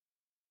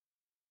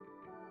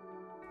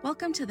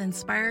Welcome to the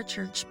Inspire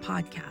Church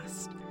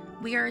podcast.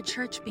 We are a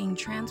church being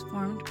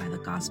transformed by the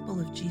gospel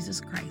of Jesus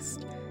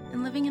Christ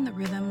and living in the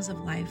rhythms of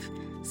life,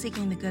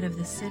 seeking the good of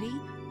the city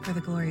for the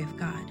glory of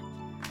God.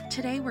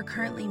 Today, we're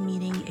currently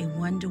meeting a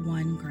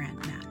 1-to-1 grant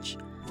match.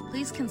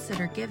 Please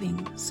consider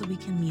giving so we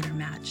can meet our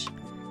match.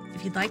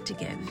 If you'd like to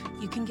give,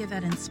 you can give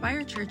at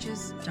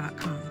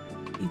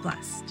inspirechurches.com. Be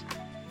blessed.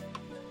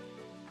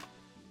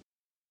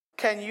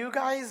 Can you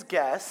guys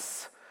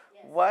guess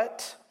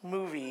what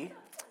movie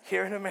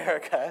here in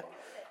America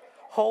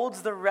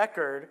holds the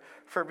record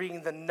for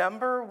being the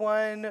number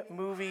one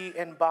movie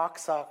in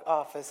box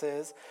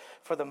offices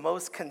for the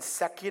most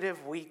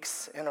consecutive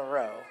weeks in a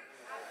row?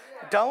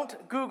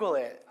 Don't Google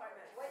it.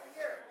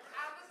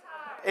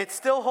 It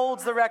still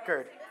holds the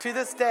record to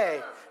this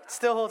day. It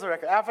still holds the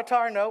record.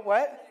 Avatar, no,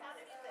 what?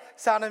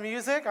 Sound of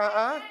Music,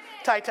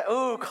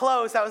 Ooh,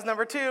 close. That was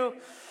number 2.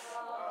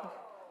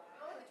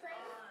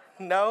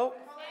 No.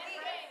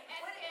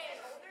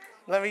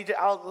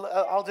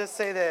 I'll just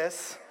say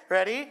this.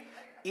 Ready?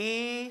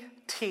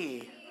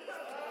 E.T.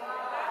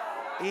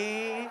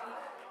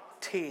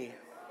 E.T.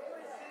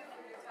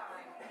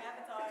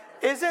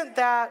 Isn't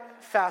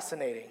that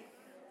fascinating?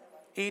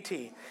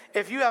 E.T.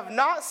 If you have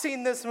not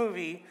seen this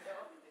movie,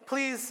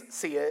 please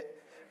see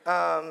it.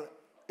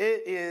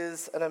 It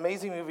is an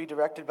amazing movie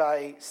directed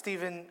by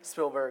Steven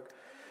Spielberg.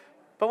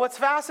 But what's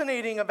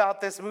fascinating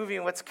about this movie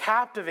and what's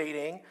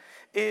captivating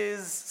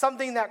is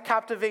something that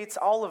captivates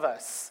all of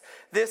us.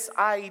 This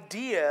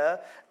idea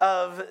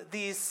of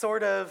these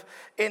sort of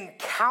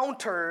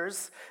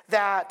encounters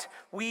that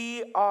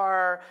we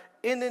are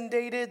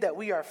inundated, that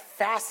we are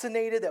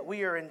fascinated, that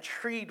we are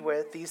intrigued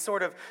with, these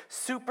sort of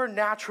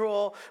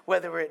supernatural,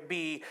 whether it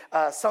be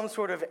some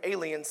sort of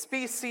alien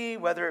species,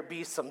 whether it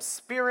be some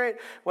spirit,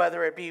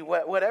 whether it be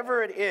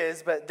whatever it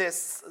is, but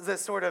this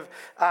sort of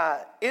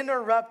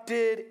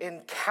interrupted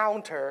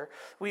encounter,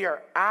 we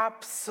are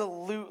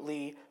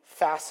absolutely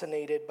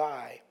fascinated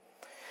by.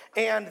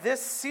 And this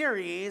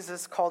series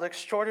is called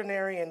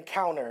Extraordinary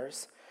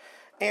Encounters.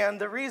 And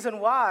the reason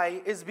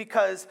why is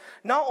because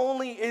not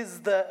only is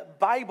the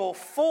Bible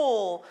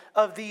full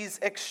of these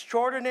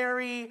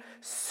extraordinary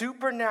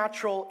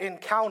supernatural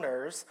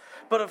encounters,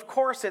 but of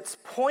course it's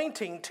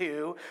pointing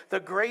to the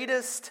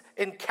greatest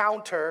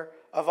encounter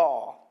of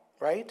all,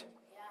 right?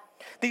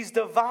 Yeah. These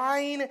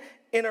divine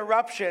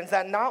interruptions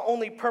that not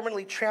only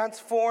permanently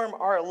transform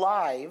our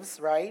lives,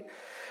 right?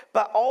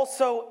 But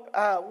also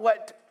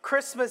what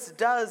Christmas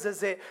does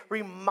is it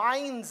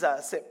reminds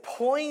us, it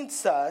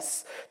points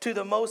us to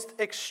the most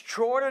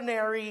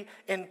extraordinary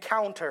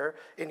encounter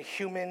in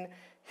human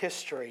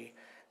history,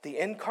 the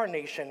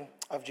incarnation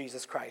of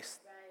Jesus Christ.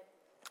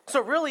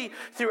 So really,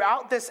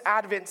 throughout this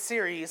Advent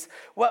series,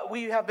 what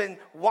we have been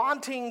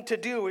wanting to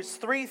do is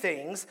 3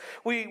 things.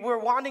 We're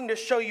wanting to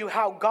show you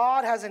how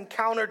God has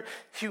encountered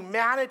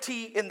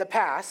humanity in the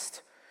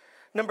past.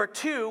 Number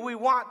 2, we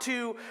want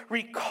to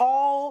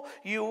recall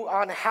you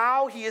on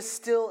how he is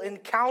still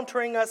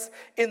encountering us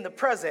in the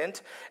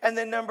present. And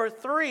then number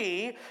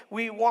 3,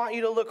 we want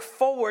you to look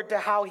forward to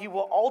how he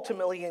will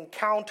ultimately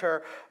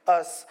encounter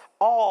us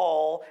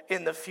all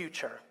in the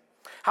future.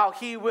 How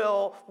he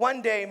will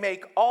one day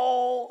make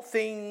all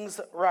things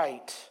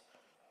right.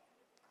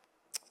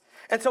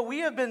 And so we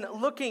have been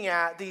looking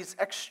at these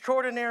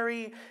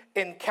extraordinary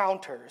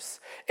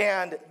encounters.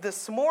 And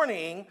this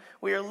morning,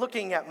 we are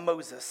looking at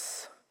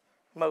Moses.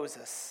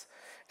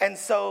 And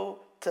so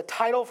the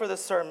title for the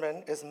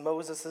sermon is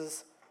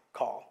Moses'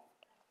 Call.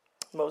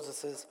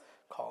 Moses'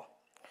 Call.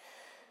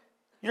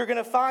 You're going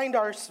to find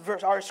our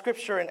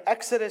scripture in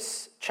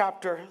Exodus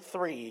chapter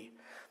 3.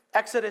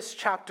 Exodus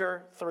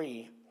chapter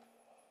 3.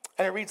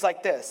 And it reads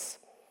like this.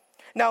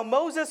 Now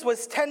Moses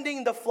was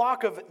tending the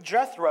flock of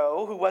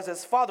Jethro, who was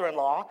his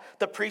father-in-law,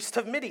 the priest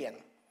of Midian.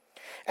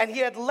 And he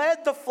had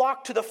led the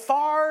flock to the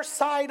far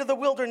side of the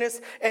wilderness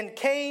and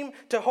came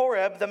to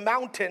Horeb, the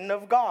mountain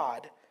of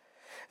God.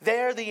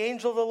 There the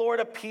angel of the Lord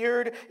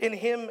appeared in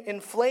him in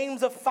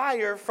flames of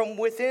fire from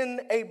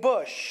within a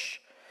bush.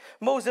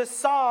 Moses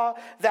saw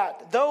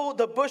that though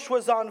the bush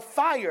was on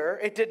fire,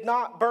 it did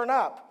not burn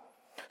up.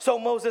 So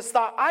Moses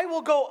thought, I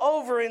will go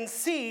over and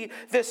see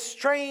this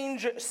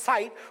strange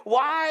sight,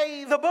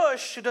 why the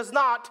bush does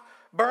not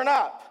burn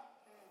up.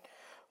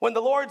 When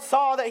the Lord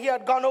saw that he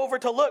had gone over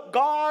to look,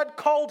 God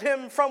called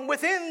him from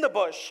within the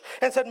bush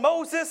and said,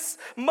 Moses,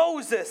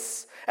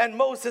 Moses. And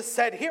Moses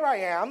said, here I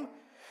am.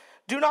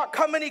 Do not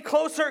come any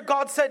closer.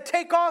 God said,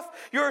 take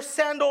off your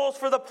sandals,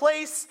 for the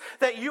place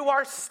that you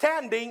are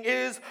standing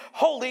is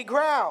holy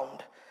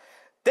ground.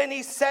 Then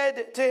he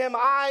said to him,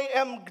 I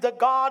am the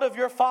God of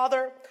your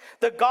father,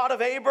 the God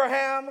of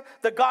Abraham,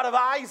 the God of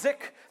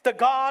Isaac, the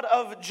God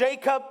of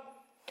Jacob.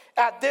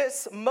 At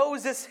this,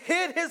 Moses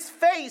hid his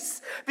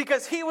face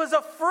because he was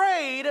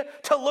afraid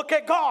to look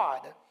at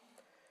God.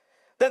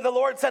 Then the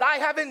Lord said, I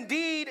have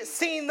indeed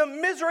seen the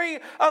misery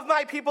of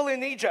my people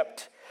in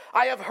Egypt.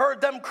 I have heard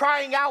them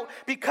crying out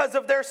because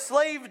of their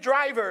slave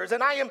drivers,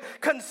 and I am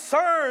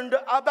concerned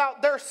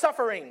about their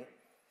suffering.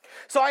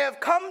 So I have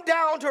come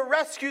down to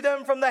rescue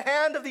them from the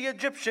hand of the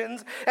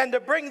Egyptians and to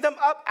bring them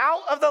up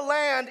out of the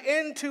land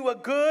into a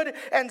good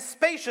and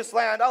spacious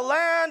land, a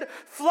land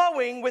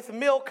flowing with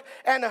milk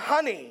and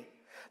honey,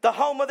 the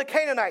home of the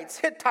Canaanites,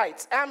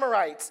 Hittites,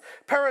 Amorites,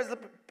 Perizzites,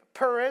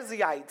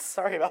 Perizzites,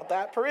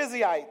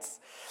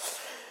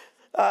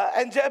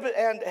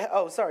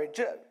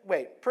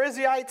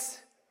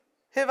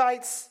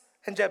 Hivites,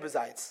 and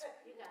Jebusites.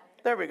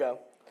 There we go.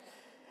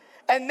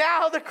 And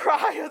now the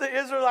cry of the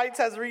Israelites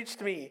has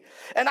reached me,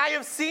 and I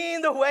have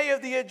seen the way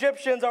of the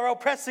Egyptians are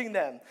oppressing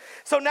them.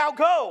 So now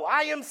go,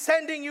 I am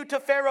sending you to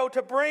Pharaoh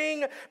to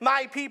bring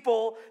my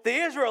people, the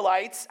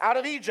Israelites, out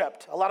of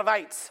Egypt. A lot of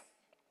ites.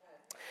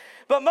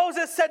 But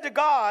Moses said to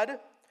God,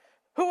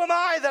 who am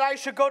I that I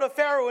should go to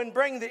Pharaoh and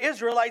bring the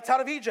Israelites out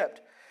of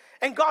Egypt?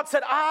 And God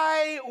said,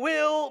 I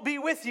will be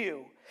with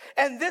you,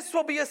 and this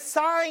will be a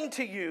sign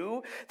to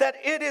you that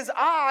it is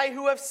I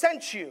who have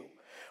sent you.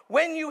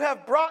 When you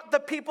have brought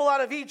the people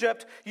out of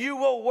Egypt, you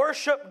will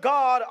worship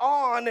God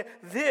on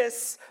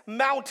this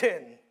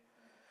mountain.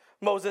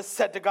 Moses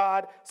said to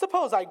God,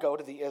 suppose I go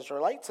to the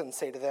Israelites and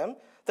say to them,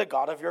 the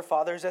God of your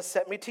fathers has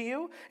sent me to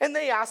you. And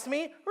they ask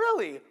me,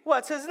 really,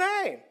 what's his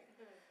name?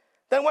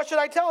 Then what should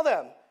I tell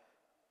them?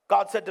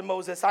 God said to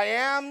Moses, I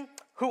am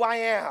who I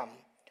am.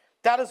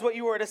 That is what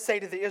you are to say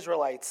to the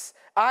Israelites.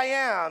 I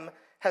am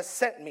has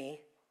sent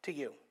me to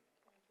you.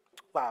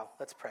 Wow,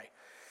 let's pray.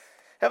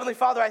 Heavenly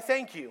Father, I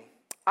thank you.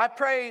 I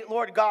pray,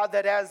 Lord God,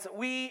 that as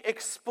we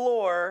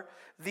explore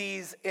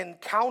these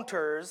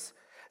encounters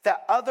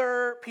that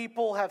other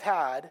people have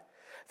had,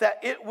 that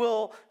it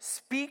will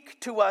speak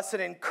to us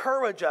and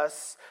encourage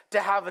us to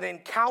have an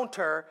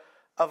encounter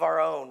of our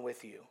own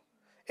with you.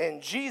 In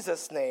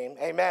Jesus' name,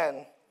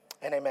 amen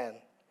and amen.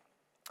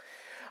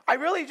 I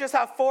really just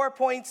have 4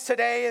 points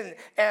today,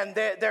 and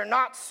they're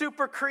not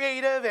super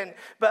creative,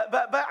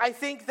 but I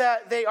think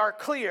that they are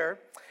clear,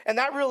 and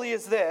that really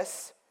is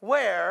this: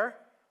 where,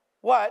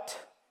 what,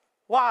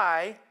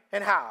 why,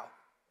 and how.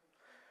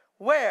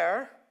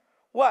 Where,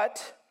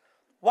 what,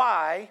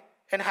 why,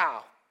 and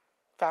how.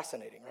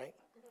 Fascinating, right?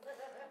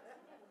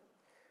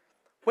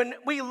 When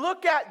we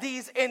look at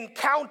these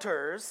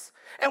encounters,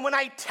 and when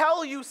I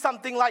tell you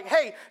something like,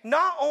 hey,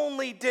 not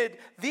only did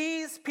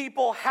these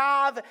people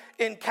have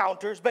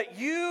encounters, but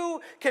you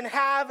can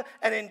have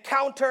an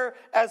encounter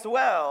as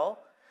well,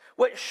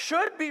 what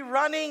should be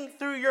running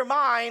through your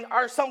mind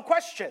are some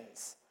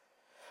questions.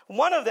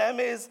 One of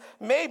them is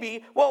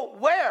maybe, well,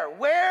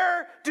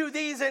 where do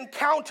these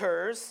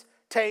encounters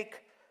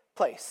take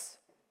place?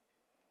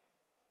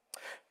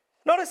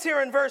 Notice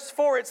here in verse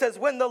 4, it says,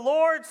 when the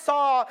Lord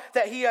saw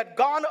that he had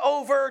gone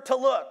over to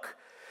look.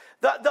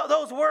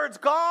 Those words,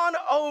 gone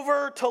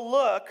over to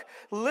look,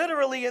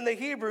 literally in the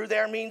Hebrew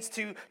there means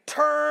to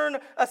turn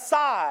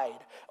aside.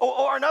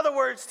 Or in other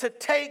words, to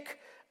take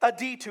a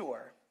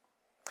detour.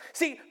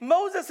 See,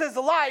 Moses'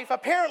 life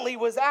apparently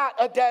was at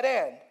a dead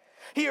end.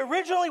 He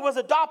originally was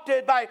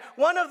adopted by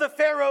one of the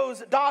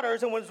Pharaoh's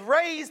daughters and was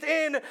raised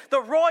in the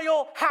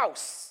royal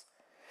house.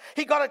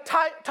 He got a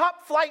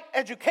top flight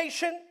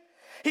education.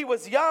 He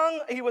was young.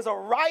 He was a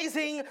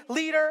rising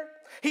leader.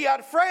 He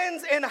had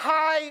friends in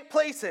high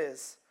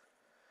places.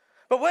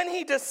 But when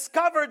he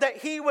discovered that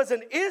he was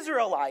an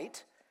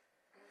Israelite,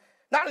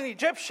 not an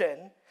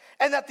Egyptian,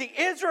 and that the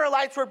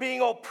Israelites were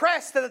being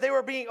oppressed and that they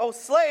were being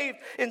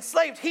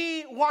enslaved,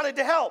 he wanted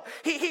to help.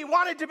 He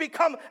wanted to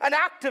become an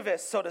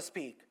activist, so to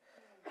speak.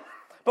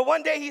 But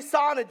one day he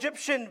saw an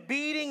Egyptian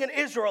beating an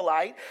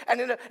Israelite,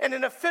 and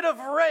in a fit of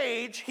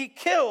rage, he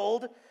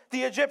killed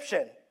the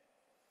Egyptian.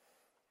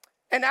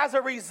 And as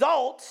a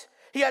result,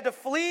 he had to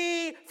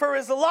flee for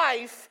his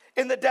life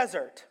in the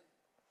desert.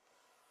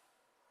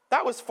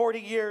 That was 40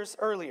 years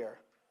earlier.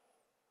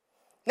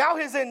 Now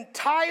his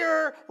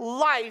entire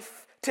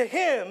life to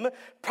him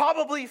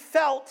probably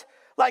felt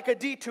like a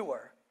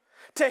detour.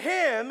 To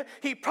him,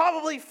 he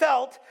probably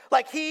felt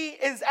like he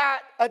is at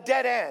a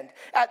dead end.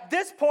 At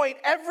this point,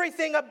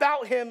 everything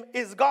about him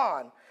is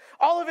gone.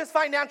 All of his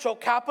financial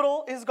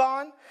capital is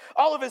gone.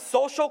 All of his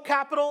social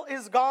capital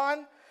is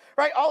gone.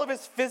 Right? All of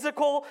his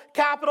physical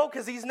capital,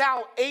 because he's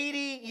now 80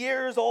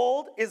 years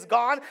old, is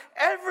gone.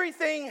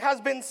 Everything has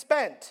been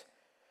spent.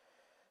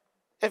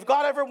 If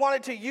God ever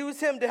wanted to use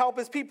him to help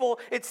his people,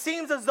 it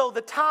seems as though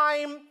the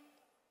time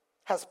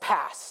has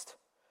passed.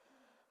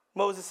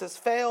 Moses has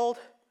failed.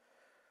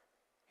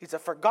 He's a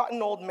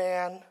forgotten old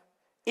man,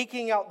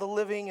 eking out the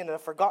living in a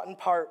forgotten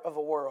part of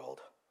a world.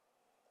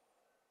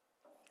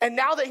 And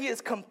now that he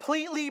is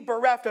completely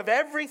bereft of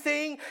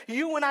everything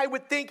you and I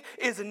would think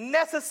is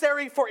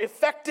necessary for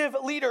effective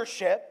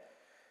leadership,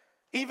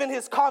 even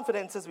his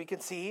confidence, as we can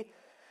see,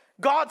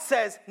 God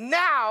says,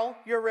 now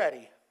you're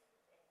ready.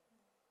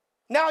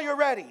 Now you're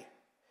ready.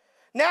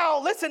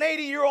 Now, listen,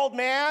 80-year-old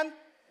man,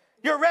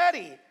 you're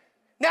ready.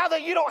 Now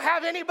that you don't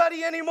have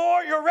anybody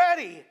anymore, you're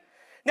ready.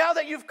 Now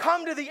that you've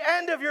come to the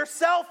end of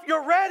yourself,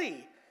 you're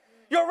ready.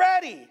 You're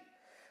ready.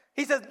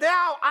 He says,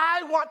 now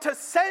I want to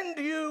send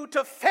you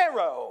to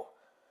Pharaoh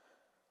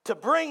to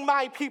bring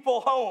my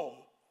people home.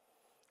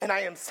 And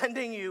I am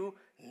sending you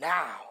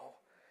now.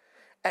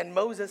 And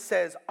Moses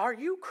says, "Are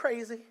you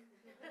crazy?"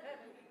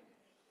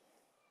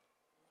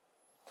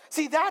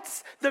 See,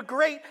 that's the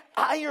great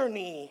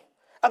irony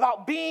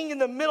about being in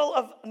the middle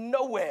of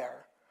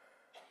nowhere.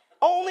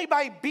 Only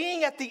by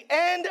being at the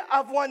end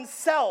of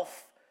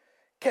oneself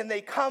can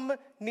they come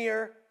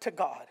near to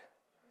God.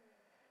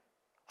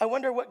 I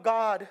wonder what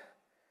God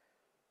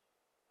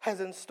has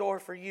in store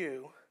for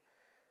you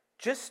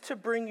just to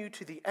bring you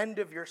to the end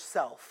of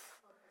yourself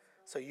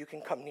so you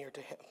can come near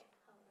to him.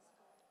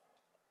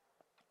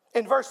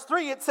 In verse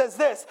 3, it says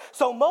this,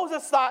 "So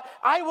Moses thought,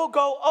 I will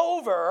go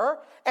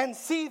over and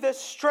see this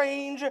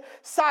strange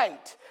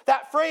sight."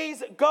 That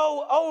phrase,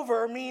 "go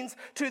over," means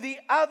to the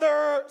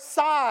other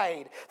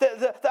side,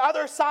 the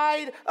other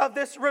side of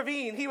this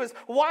ravine. He was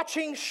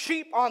watching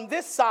sheep on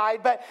this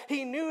side, but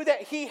he knew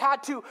that he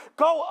had to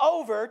go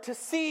over to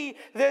see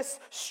this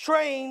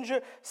strange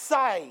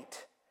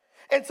sight.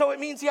 And so it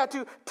means he had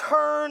to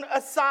turn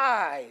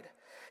aside.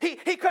 He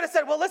could have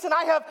said, "Well, listen,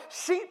 I have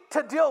sheep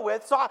to deal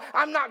with, so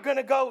I'm not going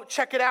to go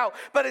check it out."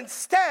 But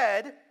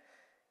instead,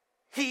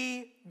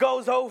 he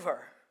goes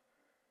over.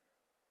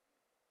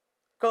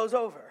 Goes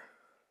over.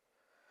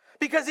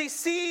 Because he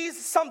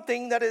sees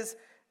something that is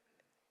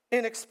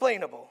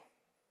inexplainable.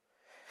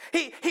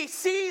 He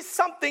sees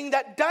something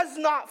that does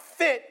not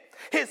fit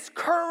his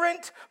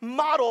current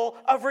model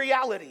of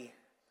reality.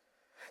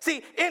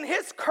 See, in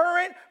his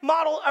current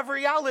model of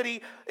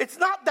reality, it's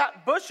not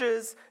that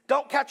bushes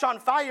don't catch on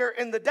fire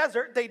in the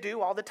desert. They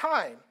do all the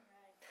time.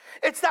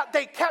 It's that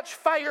they catch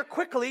fire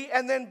quickly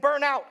and then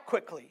burn out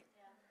quickly.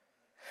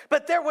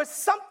 But there was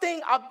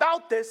something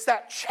about this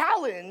that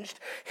challenged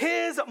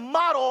his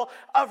model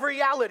of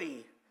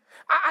reality.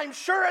 I'm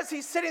sure as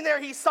he's sitting there,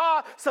 he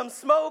saw some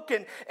smoke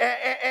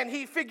and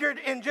he figured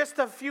in just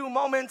a few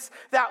moments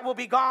that will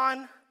be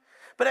gone.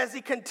 But as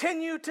he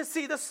continued to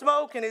see the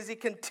smoke and as he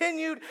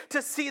continued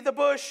to see the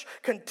bush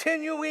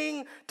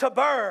continuing to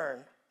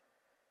burn,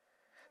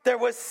 there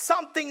was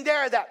something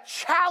there that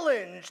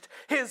challenged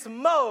his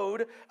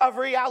mode of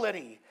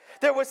reality.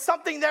 There was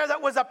something there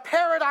that was a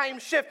paradigm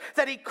shift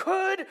that he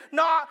could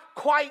not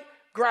quite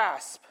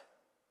grasp.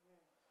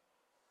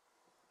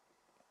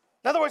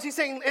 In other words,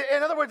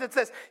 it's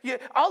this.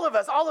 All of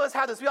us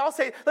have this. We all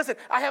say, listen,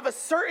 I have a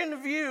certain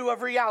view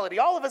of reality.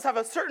 All of us have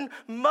a certain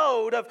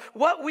mode of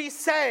what we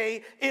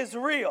say is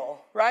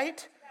real,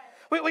 right?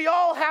 We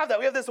all have that.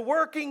 We have this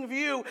working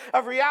view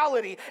of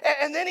reality.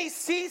 And then he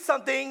sees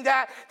something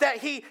that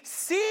he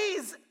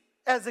sees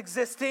as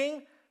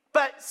existing,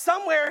 but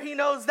somewhere he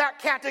knows that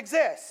can't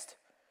exist,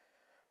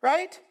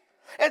 right?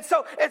 And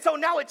so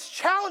now it's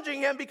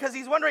challenging him because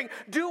he's wondering,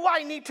 do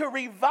I need to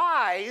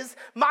revise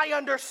my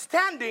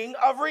understanding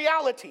of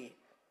reality?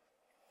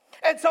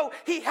 And so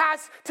he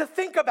has to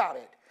think about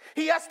it.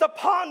 He has to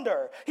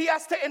ponder. He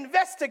has to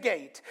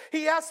investigate.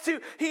 He has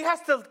to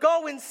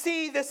go and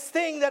see this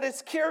thing that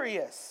is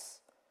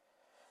curious.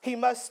 He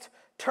must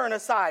turn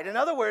aside. In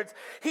other words,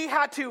 he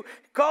had to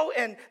go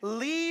and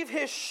leave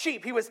his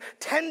sheep. He was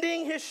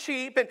tending his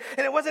sheep, and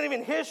it wasn't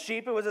even his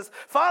sheep, it was his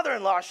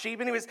father-in-law's sheep,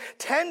 and he was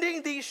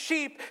tending these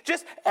sheep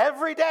just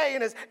every day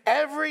in his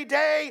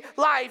everyday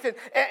life.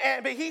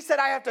 But he said,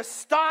 I have to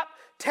stop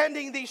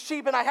tending these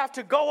sheep, and I have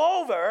to go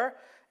over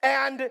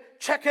and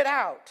check it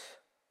out.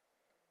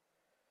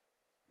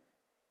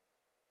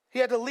 He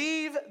had to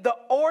leave the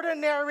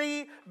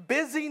ordinary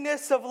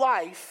busyness of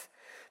life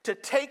to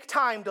take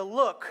time to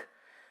look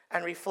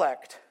and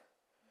reflect.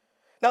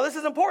 Now, this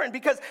is important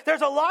because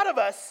there's a lot of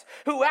us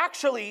who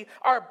actually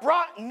are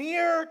brought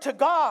near to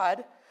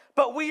God,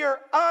 but we are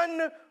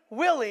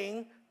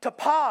unwilling to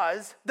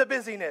pause the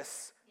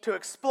busyness to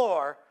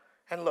explore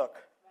and look.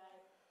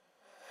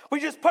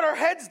 We just put our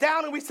heads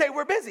down and we say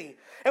we're busy,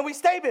 and we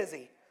stay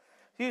busy.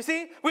 You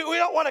see, we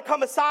don't want to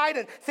come aside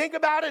and think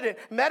about it and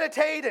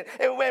meditate,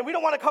 and we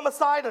don't want to come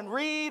aside and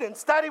read and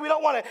study. We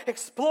don't want to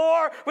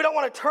explore. We don't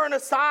want to turn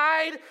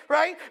aside,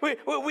 right?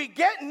 We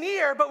get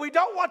near, but we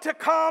don't want to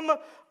come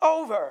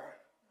over.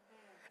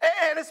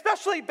 And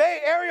especially Bay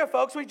Area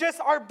folks, we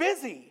just are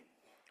busy.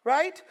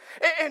 Right?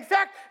 In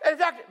fact,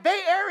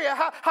 Bay Area,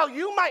 how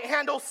you might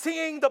handle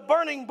seeing the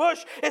burning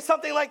bush is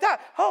something like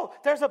that. Oh,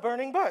 there's a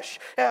burning bush,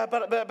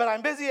 but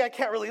I'm busy. I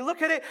can't really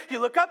look at it. You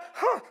look up,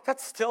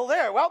 that's still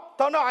there. Well,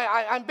 don't know.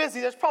 I'm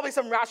busy. There's probably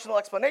some rational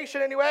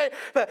explanation anyway,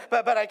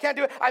 but I can't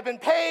do it. I've been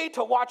paid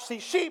to watch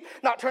these sheep,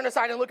 not turn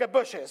aside and look at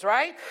bushes,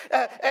 right?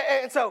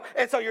 And so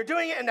you're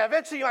doing it, and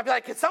eventually you might be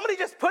like, can somebody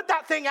just put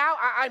that thing out?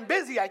 I'm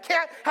busy. I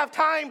can't have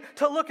time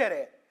to look at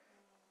it.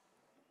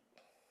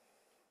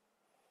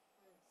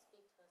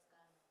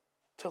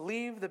 To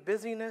leave the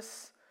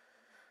busyness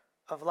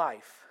of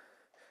life,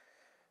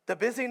 the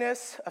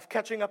busyness of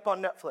catching up on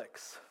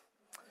Netflix,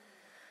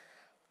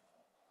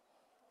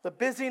 the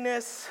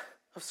busyness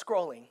of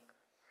scrolling,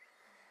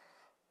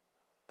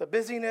 the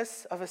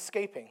busyness of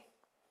escaping,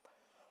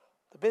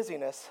 the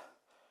busyness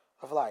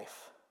of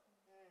life.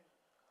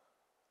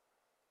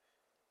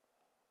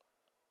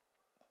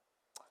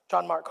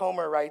 John Mark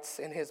Comer writes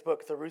in his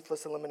book, The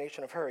Ruthless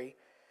Elimination of Hurry,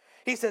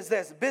 He says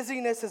this: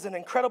 busyness is an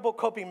incredible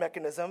coping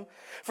mechanism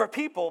for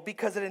people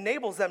because it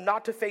enables them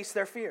not to face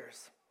their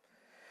fears.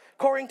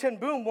 Corrington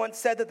Boom once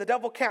said that the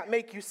devil can't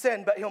make you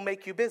sin, but he'll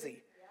make you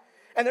busy.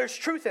 And there's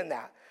truth in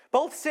that.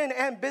 Both sin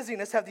and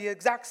busyness have the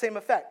exact same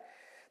effect.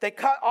 They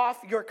cut off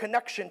your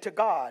connection to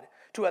God,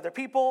 to other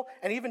people,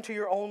 and even to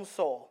your own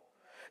soul.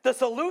 The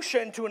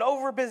solution to an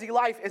overbusy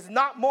life is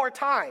not more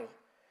time,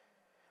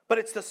 but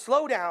it's to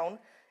slow down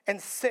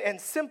and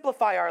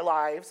simplify our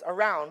lives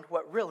around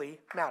what really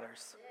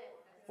matters.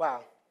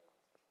 Wow.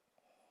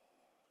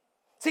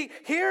 See,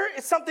 here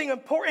is something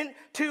important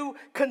to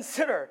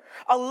consider.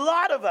 A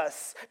lot of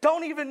us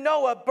don't even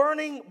know a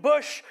burning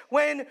bush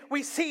when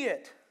we see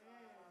it.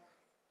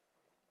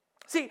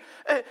 See,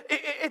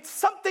 it's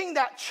something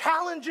that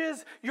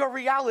challenges your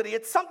reality.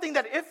 It's something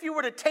that if you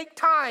were to take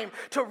time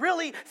to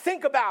really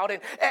think about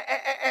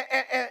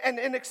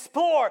and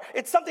explore,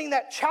 it's something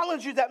that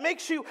challenges you, that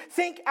makes you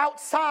think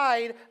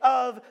outside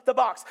of the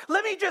box.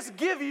 Let me just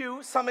give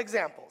you some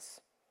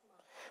examples.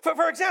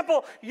 For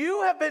example,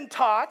 you have been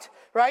taught,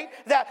 right,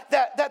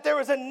 that there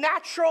is a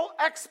natural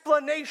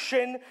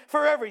explanation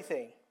for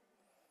everything.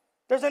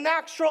 There's a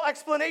natural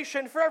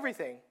explanation for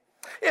everything.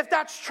 If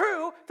that's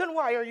true, then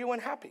why are you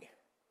unhappy?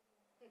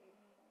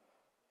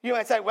 You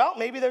might say, well,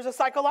 maybe there's a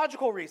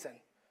psychological reason.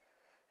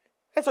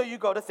 And so you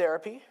go to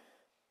therapy,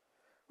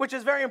 which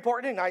is very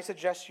important, and I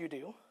suggest you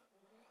do.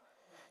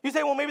 You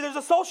say, well, maybe there's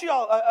a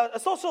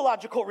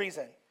sociological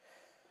reason,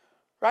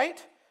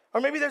 right?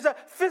 Or maybe there's a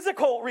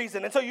physical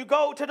reason, and so you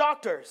go to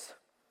doctors.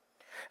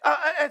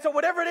 And so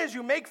whatever it is,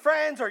 you make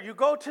friends, or you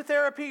go to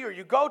therapy, or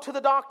you go to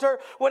the doctor,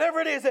 whatever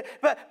it is.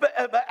 But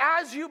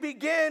as you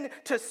begin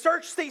to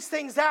search these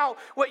things out,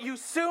 what you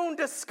soon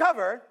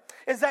discover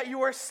is that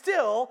you are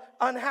still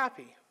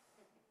unhappy.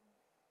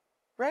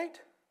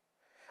 Right?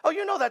 Oh,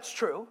 you know that's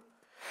true.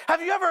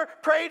 Have you ever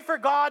prayed for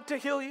God to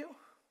heal you?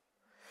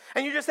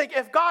 And you just think,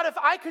 if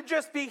I could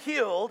just be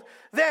healed,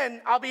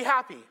 then I'll be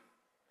happy.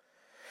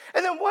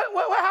 And then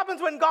what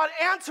happens when God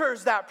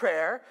answers that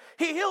prayer?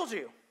 He heals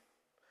you.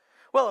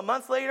 Well, a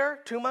month later,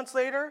 2 months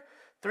later,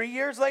 3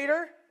 years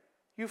later,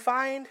 you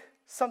find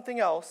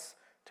something else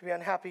to be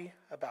unhappy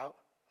about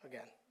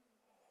again.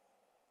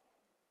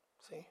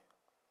 See?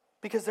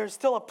 Because there's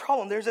still a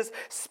problem. There's this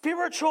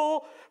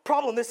spiritual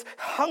problem, this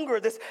hunger,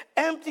 this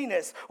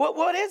emptiness.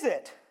 What is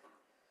it?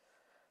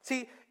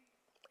 See,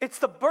 it's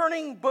the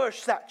burning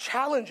bush that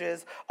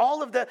challenges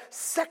all of the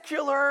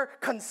secular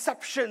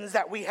conceptions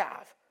that we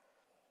have.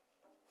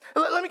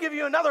 Let me give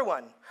you another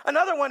one.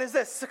 Another one is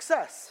this: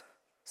 success.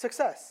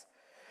 Success.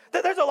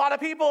 There's a lot of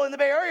people in the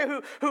Bay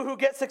Area who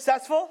get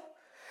successful,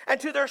 and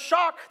to their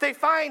shock, they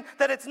find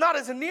that it's not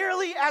as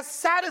nearly as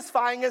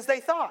satisfying as they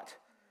thought.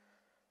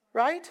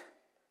 Right?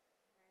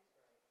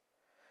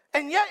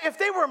 And yet, if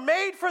they were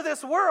made for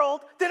this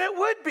world, then it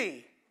would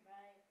be.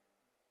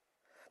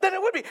 Then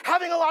it would be.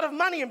 Having a lot of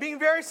money and being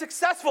very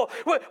successful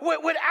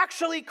would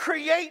actually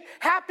create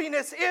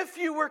happiness if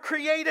you were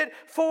created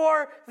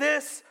for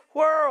this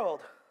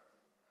world.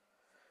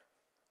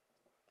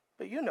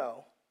 But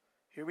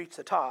you reach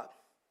the top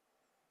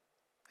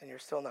and you're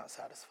still not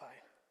satisfied.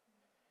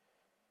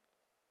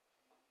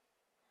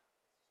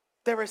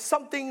 There is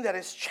something that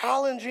is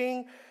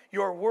challenging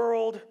your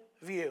world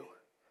view.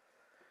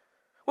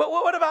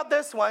 What about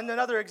this one?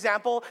 Another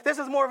example. This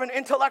is more of an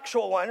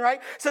intellectual one, right?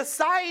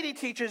 Society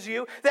teaches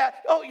you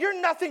that, you're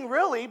nothing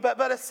really but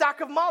a sack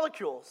of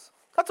molecules.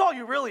 That's all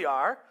you really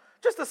are.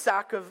 Just a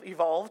sack of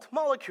evolved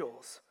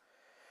molecules.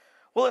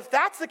 Well, if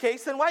that's the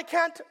case, then why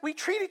can't we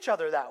treat each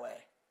other that way?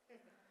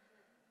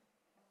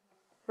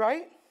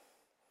 Right?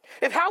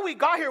 If how we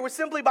got here was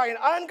simply by an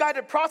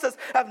unguided process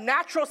of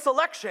natural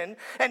selection,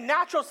 and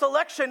natural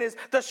selection is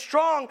the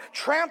strong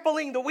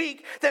trampling the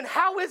weak, then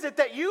how is it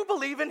that you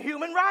believe in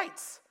human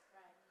rights?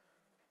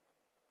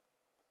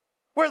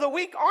 Where the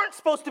weak aren't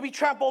supposed to be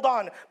trampled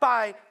on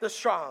by the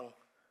strong?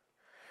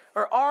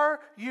 Or are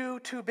you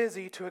too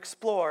busy to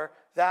explore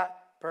that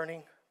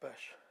burning bush?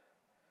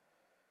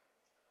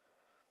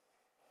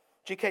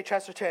 G.K.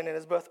 Chesterton, in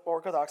his book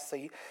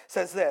Orthodoxy,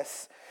 says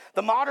this: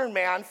 the modern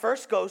man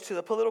first goes to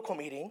the political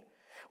meeting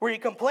where he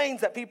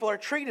complains that people are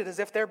treated as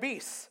if they're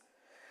beasts.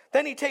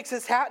 Then he takes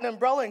his hat and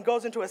umbrella and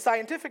goes into a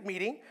scientific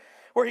meeting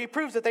where he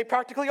proves that they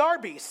practically are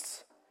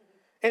beasts.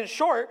 In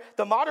short,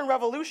 the modern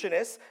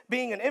revolutionist,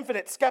 being an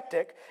infinite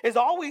skeptic, is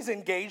always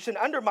engaged in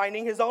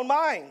undermining his own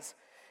minds.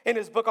 In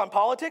his book on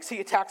politics, he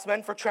attacks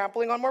men for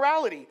trampling on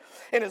morality.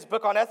 In his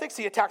book on ethics,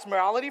 he attacks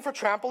morality for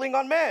trampling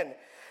on men.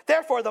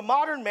 Therefore, the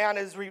modern man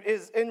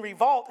is in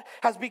revolt,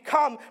 has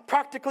become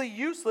practically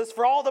useless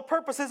for all the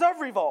purposes of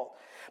revolt.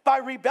 By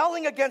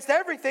rebelling against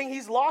everything,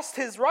 he's lost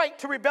his right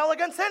to rebel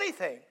against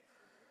anything.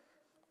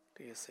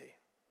 Do you see?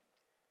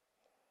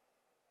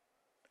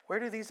 Where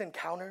do these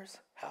encounters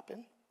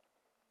happen?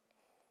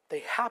 They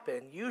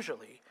happen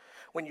usually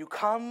when you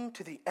come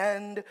to the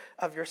end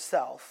of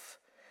yourself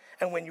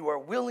and when you are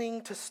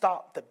willing to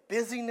stop the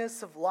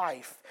busyness of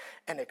life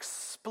and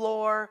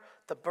explore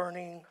the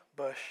burning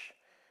bush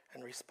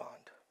and respond.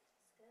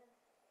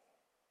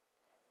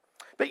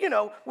 But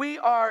we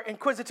are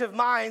inquisitive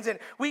minds, and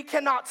we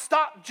cannot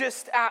stop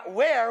just at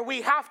where.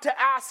 We have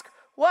to ask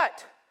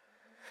what.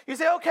 You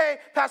say, okay,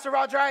 Pastor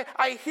Roger,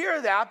 I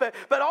hear that,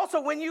 but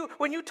also when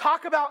you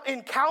talk about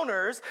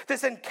encounters,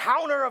 this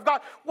encounter of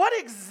God, what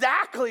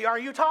exactly are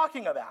you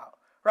talking about?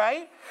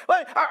 Right?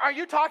 Well, are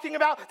you talking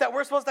about that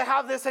we're supposed to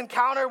have this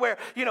encounter where,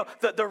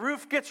 the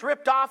roof gets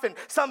ripped off and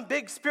some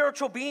big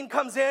spiritual being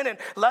comes in and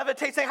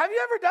levitates, saying, have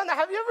you ever done that?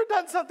 Have you ever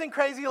done something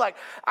crazy like,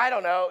 I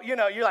don't know,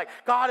 you're like,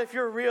 God, if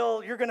you're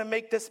real, you're going to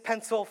make this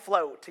pencil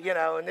float,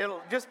 and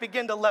it'll just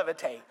begin to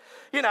levitate,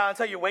 and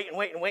so you wait,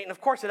 and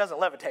of course it doesn't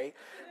levitate,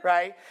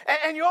 right?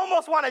 And you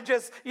almost want to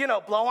just,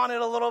 blow on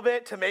it a little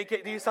bit to make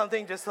it do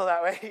something just so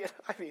that way,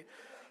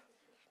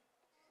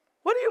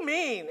 what do you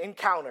mean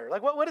encounter?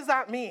 Like, what does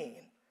that mean?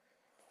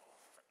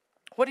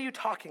 What are you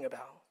talking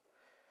about?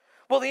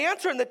 Well, the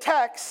answer in the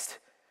text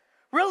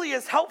really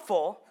is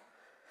helpful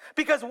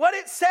because what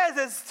it says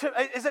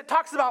is it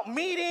talks about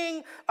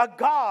meeting a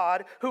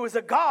God who is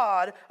a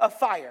God of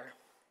fire.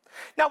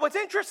 Now, what's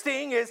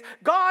interesting is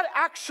God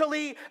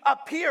actually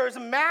appears,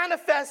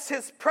 manifests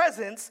his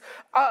presence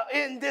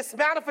in this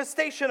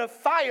manifestation of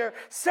fire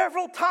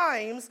several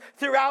times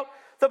throughout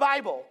the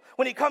Bible.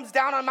 When he comes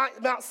down on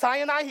Mount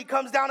Sinai, he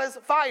comes down as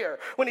fire.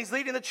 When he's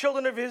leading the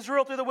children of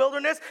Israel through the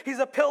wilderness, he's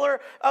a pillar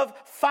of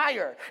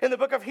fire. In the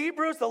book of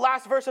Hebrews, the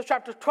last verse of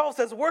chapter 12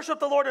 says, worship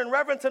the Lord in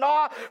reverence and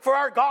awe, for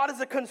our God is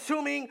a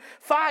consuming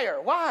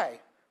fire. Why?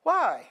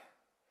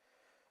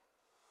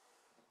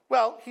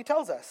 Well, he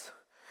tells us.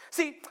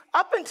 See,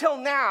 up until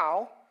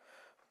now,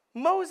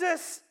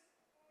 Moses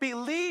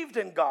believed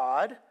in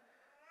God,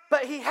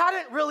 but he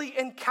hadn't really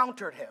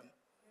encountered him.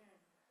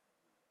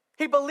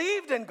 He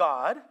believed in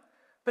God,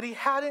 but he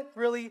hadn't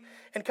really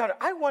encountered.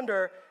 I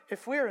wonder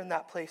if we're in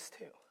that place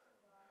too.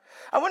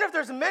 I wonder if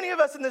there's many of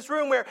us in this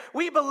room where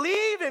we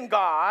believe in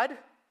God,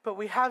 but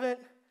we haven't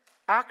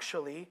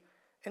actually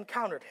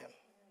encountered him.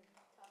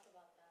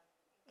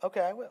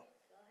 Okay, I will.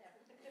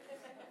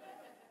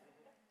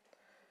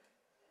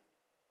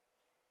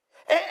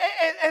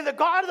 And the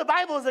God of the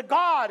Bible is a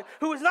God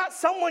who is not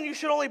someone you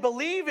should only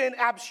believe in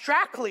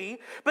abstractly,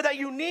 but that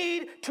you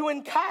need to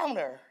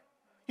encounter.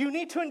 You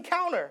need to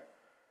encounter.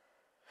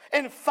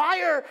 And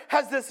fire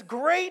has this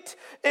great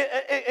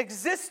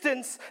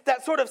existence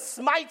that sort of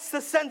smites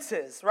the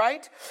senses,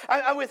 right?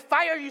 And with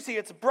fire, you see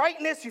its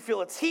brightness, you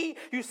feel its heat,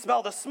 you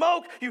smell the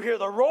smoke, you hear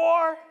the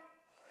roar.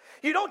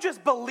 You don't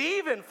just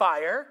believe in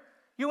fire,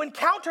 you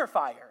encounter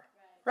fire,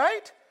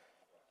 right?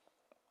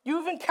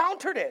 You've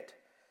encountered it.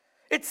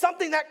 It's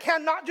something that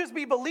can not just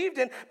be believed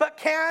in, but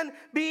can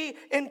be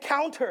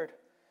encountered.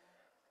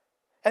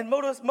 And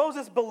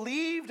Moses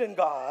believed in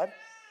God,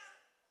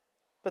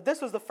 but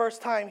this was the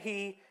first time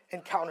he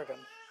encountered him.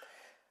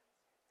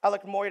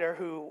 Alec Moiter,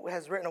 who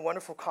has written a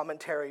wonderful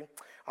commentary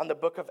on the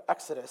book of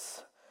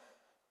Exodus,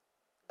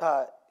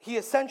 he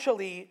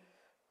essentially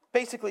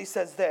basically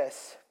says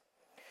this,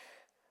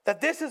 that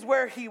this is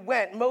where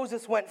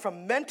Moses went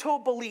from mental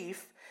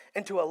belief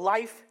into a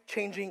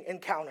life-changing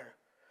encounter.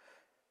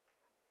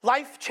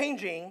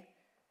 Life-changing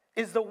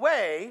is the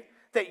way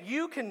that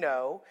you can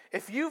know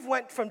if you've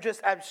went from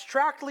just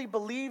abstractly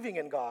believing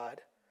in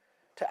God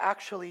to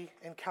actually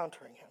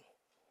encountering him.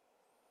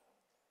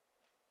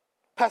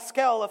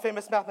 Pascal, a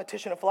famous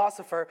mathematician and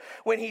philosopher,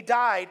 when he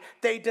died,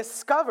 they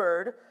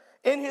discovered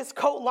in his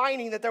coat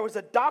lining that there was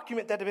a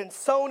document that had been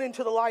sewn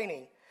into the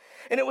lining.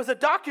 And it was a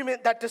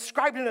document that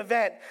described an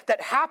event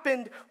that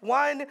happened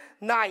one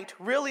night,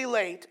 really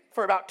late,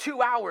 for about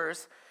 2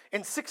 hours in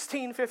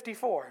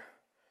 1654.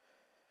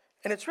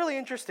 And it's really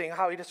interesting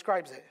how he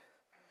describes it.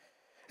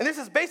 And this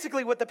is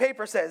basically what the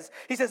paper says.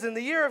 He says, in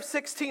the year of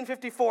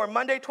 1654,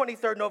 Monday,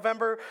 23rd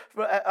November,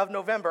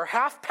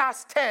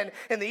 10:30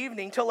 in the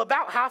evening, till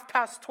about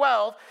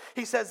 12:30,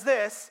 he says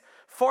this,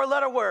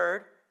 4-letter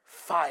word,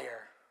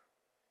 fire.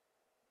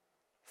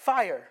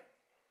 Fire.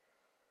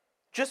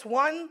 Just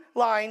one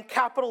line,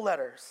 capital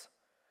letters.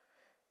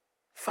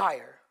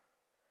 Fire.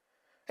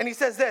 And he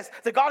says this,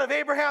 the God of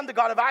Abraham, the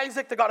God of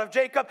Isaac, the God of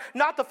Jacob,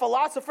 not of the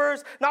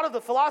philosophers,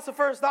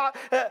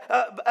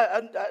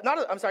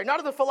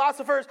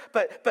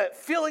 but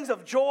feelings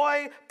of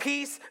joy,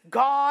 peace,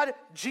 God,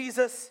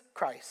 Jesus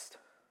Christ.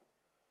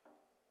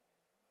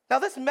 Now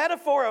this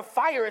metaphor of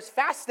fire is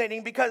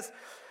fascinating because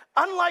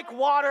unlike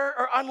water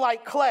or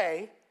unlike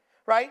clay,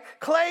 right?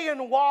 Clay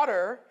and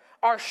water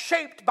are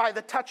shaped by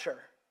the toucher.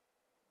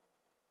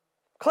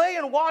 Clay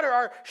and water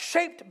are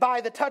shaped by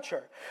the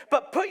toucher.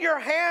 But put your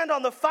hand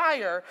on the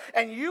fire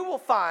and you will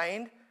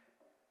find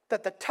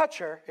that the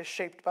toucher is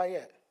shaped by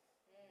it.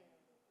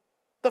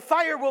 The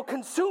fire will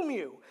consume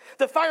you.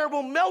 The fire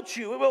will melt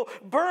you. It will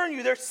burn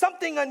you. There's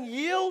something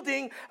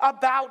unyielding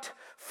about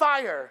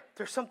fire.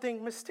 There's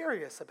something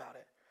mysterious about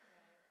it.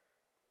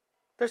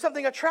 There's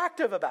something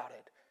attractive about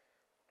it.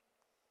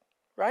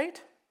 Right?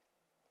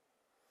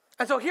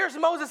 And so here's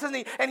Moses,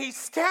 and he's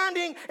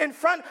standing in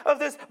front of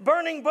this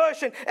burning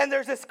bush, and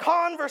there's this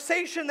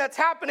conversation that's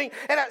happening.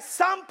 And at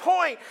some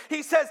point,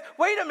 he says,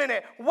 wait a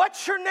minute,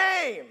 what's your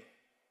name?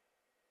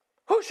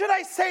 Who should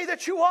I say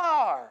that you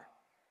are?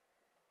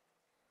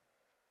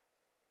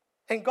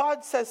 And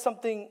God says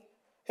something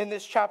in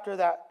this chapter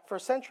that for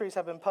centuries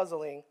have been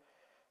puzzling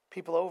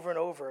people over and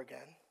over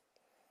again.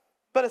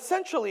 But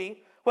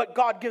essentially, what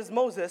God gives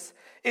Moses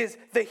is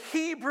the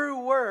Hebrew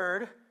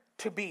word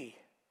to be.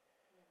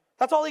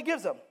 That's all he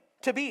gives him,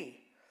 to be.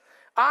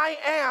 I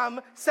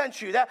am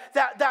sent you.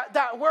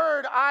 That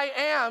word I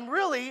am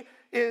really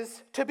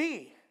is to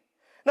be.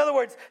 In other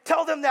words,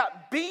 tell them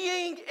that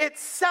being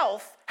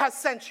itself has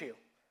sent you.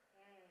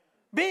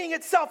 Being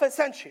itself has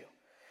sent you.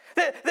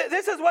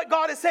 This is what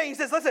God is saying. He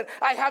says, listen,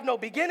 I have no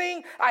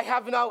beginning, I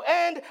have no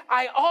end,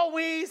 I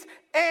always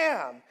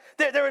am.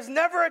 There is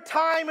never a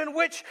time in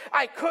which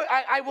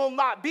I will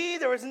not be.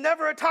 There was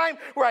never a time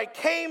where I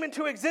came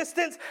into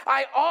existence.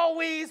 I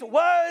always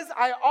was,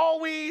 I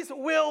always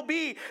will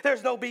be.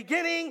 There's no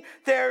beginning,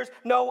 there's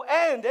no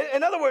end.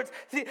 In other words,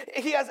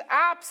 he has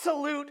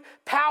absolute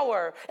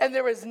power, and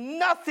there is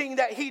nothing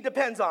that he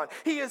depends on.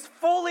 He is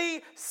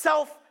fully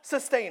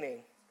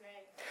self-sustaining.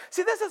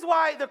 See, this is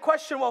why the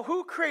question, well,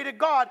 who created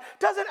God,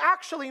 doesn't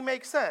actually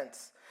make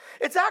sense.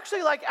 It's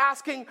actually like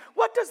asking,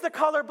 what does the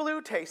color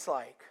blue taste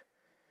like?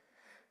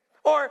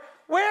 Or,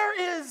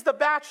 where is the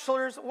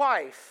bachelor's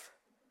wife?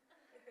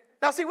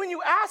 Now, see, when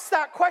you ask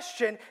that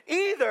question,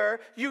 either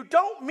you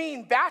don't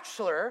mean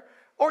bachelor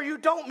or you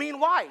don't mean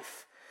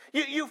wife.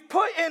 You've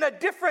put in a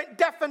different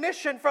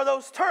definition for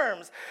those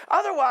terms.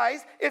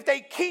 Otherwise, if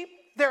they keep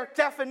their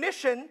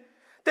definition,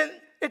 then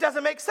it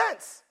doesn't make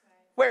sense.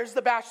 Where's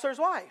the bachelor's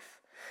wife?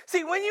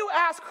 See, when you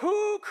ask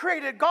who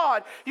created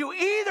God, you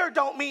either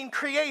don't mean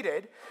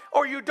created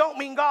or you don't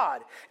mean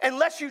God,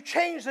 unless you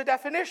change the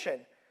definition.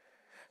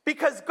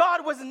 Because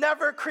God was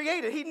never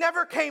created. He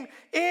never came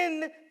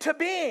into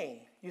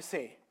being, you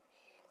see.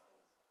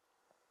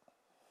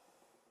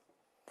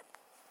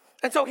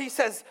 And so he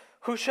says,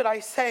 who should I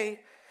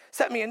say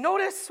sent me? And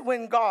notice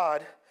when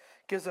God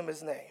gives him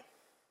his name.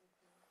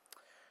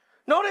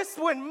 Notice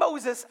when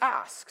Moses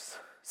asks.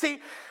 See,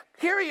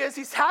 here he is,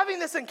 he's having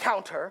this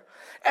encounter,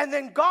 and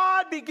then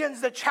God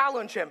begins to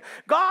challenge him.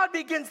 God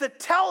begins to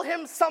tell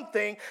him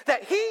something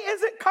that he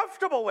isn't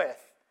comfortable with.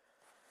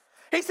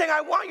 He's saying,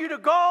 I want you to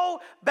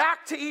go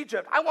back to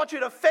Egypt. I want you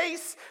to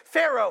face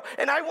Pharaoh,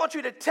 and I want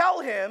you to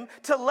tell him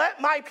to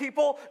let my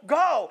people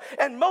go.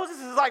 And Moses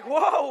is like,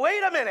 whoa,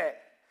 wait a minute.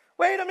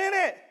 Wait a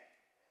minute.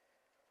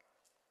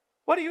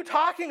 What are you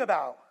talking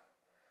about?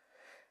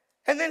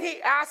 And then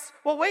he asks,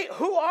 well, wait,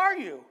 who are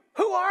you?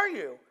 Who are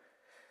you?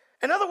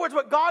 In other words,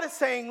 what God is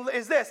saying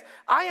is this: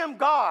 I am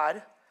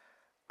God.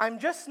 I'm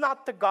just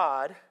not the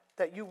God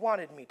that you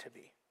wanted me to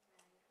be.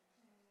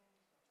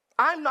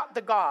 I'm not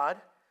the God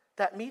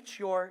that meets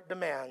your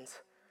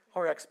demands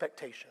or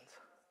expectations.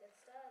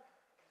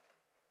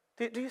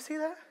 Do you see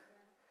that?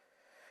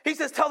 He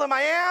says, tell them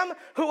I am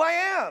who I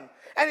am.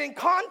 And in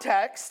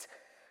context,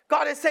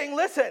 God is saying,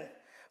 listen,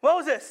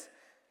 Moses,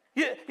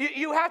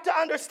 you have to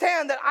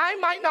understand that I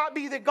might not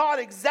be the God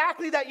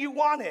exactly that you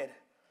wanted.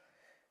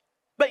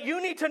 But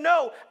you need to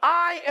know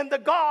I am the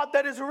God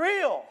that is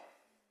real.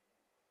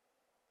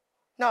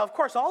 Now, of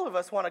course, all of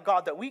us want a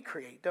God that we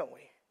create, don't we?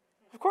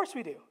 Of course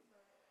we do.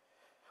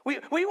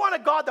 We want a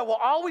God that will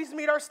always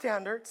meet our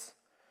standards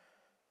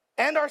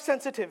and our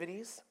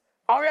sensitivities,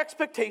 our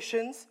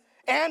expectations,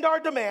 and our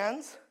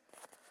demands.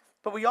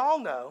 But we all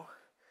know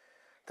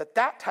that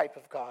that type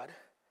of God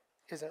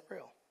isn't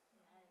real.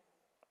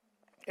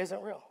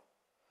 Isn't real.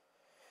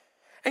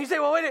 And you say,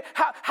 well, wait,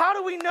 how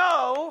do we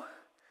know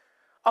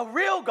a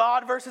real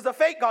God versus a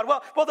fake God?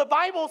 Well, the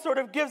Bible sort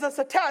of gives us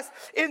a test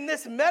in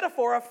this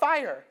metaphor of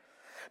fire.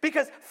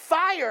 Because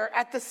fire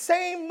at the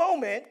same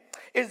moment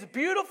is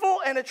beautiful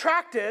and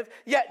attractive,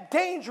 yet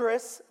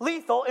dangerous,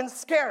 lethal, and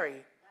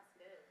scary.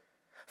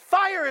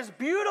 Fire is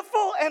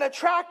beautiful and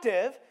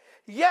attractive,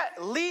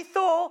 yet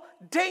lethal,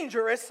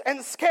 dangerous,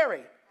 and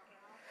scary.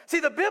 See,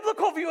 the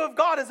biblical view of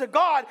God is a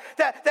God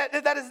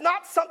that is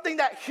not something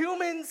that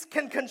humans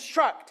can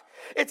construct.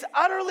 It's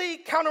utterly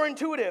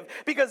counterintuitive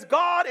because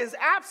God is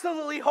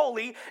absolutely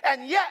holy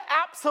and yet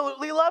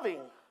absolutely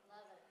loving.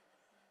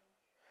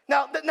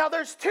 Now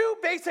there's two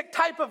basic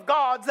type of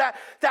gods that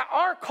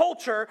our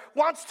culture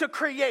wants to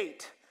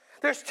create.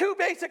 There's two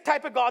basic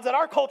type of gods that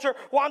our culture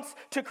wants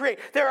to create.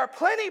 There are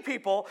plenty of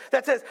people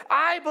that says,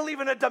 I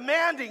believe in a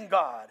demanding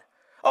God,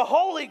 a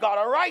holy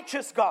God, a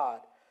righteous God.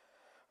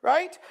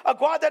 Right? A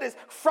God that is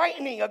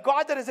frightening, a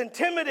God that is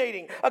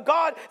intimidating, a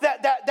God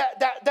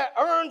that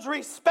earns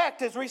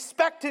respect, is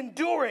respect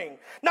enduring.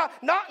 Not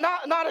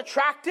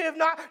attractive,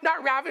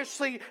 not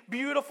ravishingly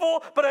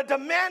beautiful, but a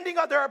demanding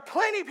God. There are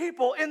plenty of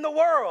people in the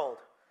world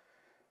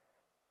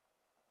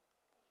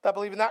that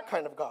believe in that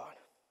kind of God.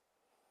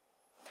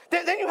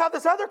 Then you have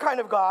this other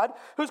kind of God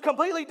who's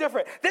completely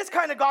different. This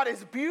kind of God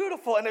is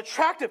beautiful and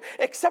attractive,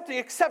 except he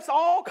accepts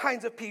all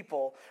kinds of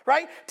people,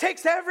 right?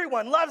 Takes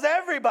everyone, loves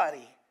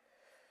everybody.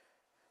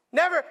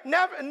 Never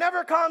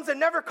comes and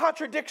never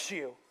contradicts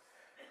you.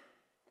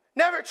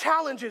 Never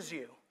challenges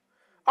you.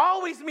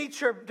 Always meets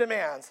your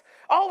demands.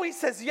 Always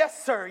says,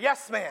 yes, sir,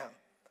 yes, ma'am.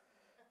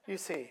 You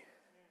see.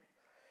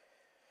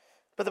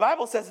 But the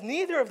Bible says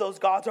neither of those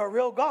gods are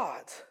real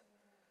gods.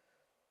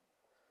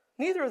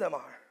 Neither of them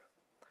are.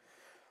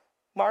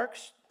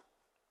 Marx,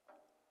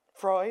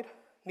 Freud,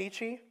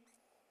 Nietzsche,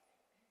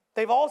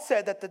 they've all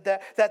said that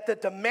the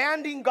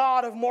demanding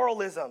God of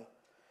moralism,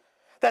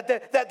 that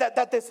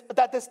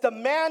this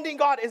demanding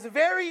God is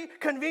very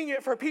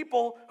convenient for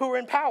people who are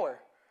in power.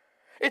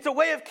 It's a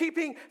way of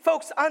keeping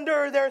folks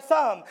under their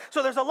thumb.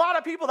 So there's a lot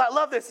of people that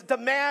love this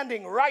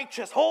demanding,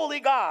 righteous, holy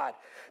God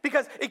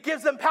because it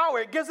gives them power.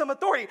 It gives them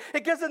authority.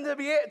 It gives them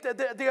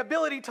the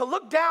ability to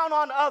look down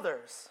on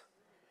others.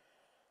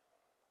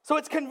 So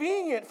it's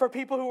convenient for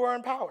people who are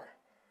in power.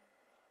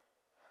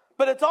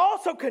 But it's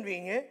also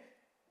convenient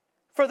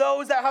for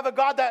those that have a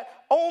God that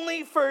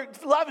only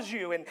loves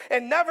you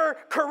and never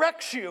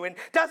corrects you and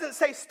doesn't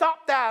say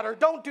stop that or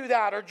don't do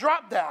that or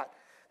drop that.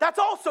 That's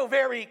also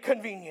very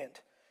convenient.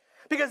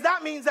 Because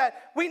that means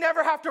that we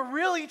never have to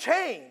really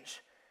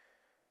change.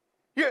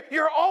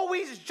 You're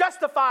always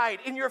justified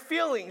in your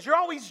feelings. You're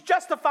always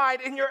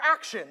justified in your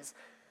actions.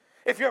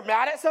 If you're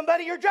mad at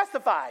somebody, you're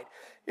justified.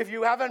 If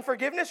you have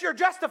unforgiveness, you're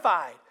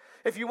justified.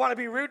 If you want to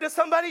be rude to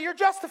somebody, you're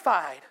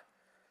justified.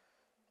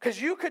 Because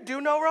you could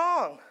do no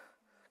wrong.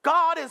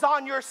 God is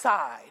on your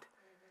side.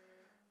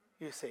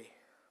 You see.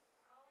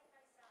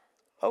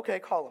 Okay,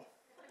 call him.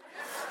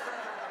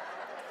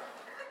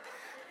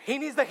 He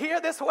needs to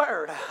hear this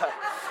word.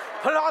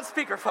 Put it on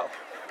speakerphone.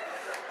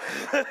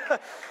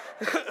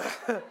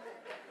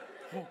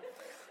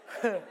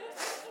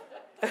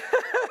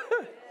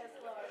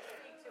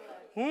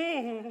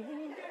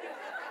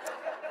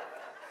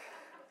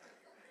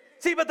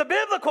 See, but the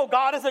biblical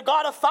God is a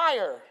God of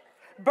fire,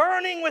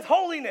 burning with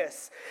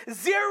holiness,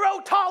 zero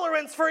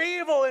tolerance for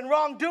evil and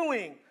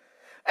wrongdoing,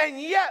 and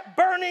yet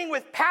burning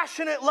with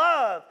passionate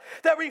love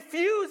that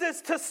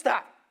refuses to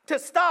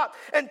stop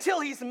until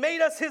he's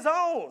made us his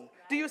own.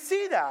 Do you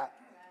see that?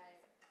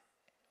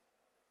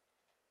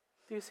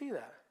 Do you see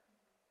that?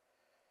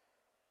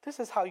 This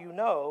is how you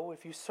know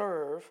if you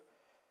serve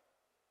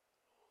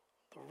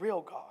the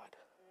real God.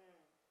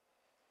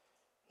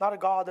 Not a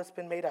God that's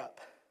been made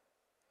up.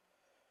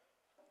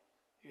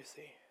 You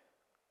see.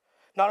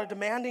 Not a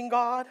demanding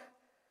God,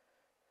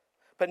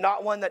 but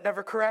not one that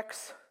never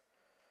corrects,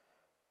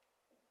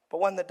 but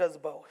one that does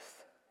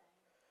both.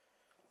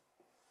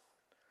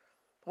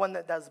 One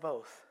that does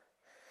both.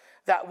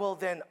 That will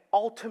then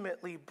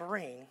ultimately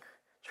bring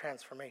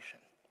transformation.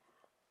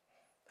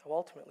 That will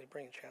ultimately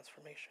bring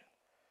transformation.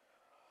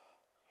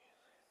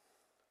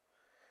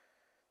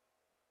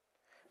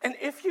 And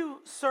if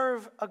you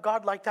serve a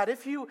God like that,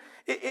 if you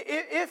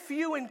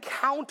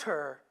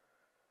encounter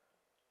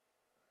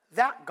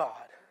that God,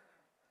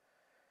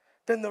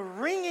 then the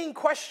ringing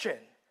question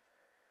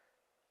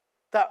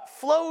that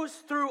flows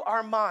through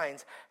our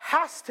minds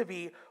has to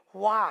be,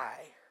 why?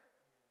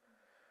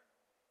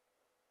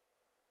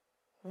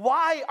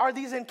 Why are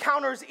these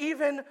encounters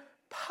even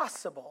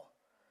possible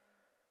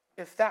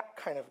if that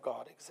kind of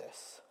God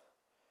exists?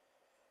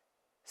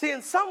 See,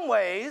 in some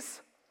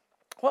ways,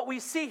 what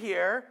we see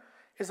here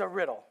is a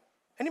riddle.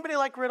 Anybody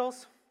like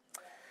riddles?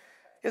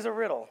 Is a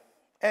riddle.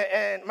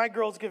 And my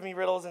girls give me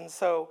riddles, and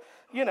so,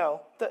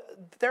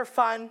 they're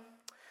fun,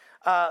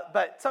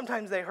 but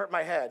sometimes they hurt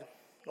my head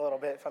a little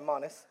bit, if I'm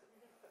honest.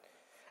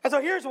 And so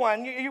here's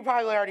one. You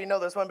probably already know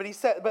this one, but he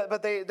said,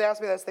 but they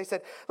asked me this. They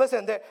said,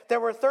 listen, there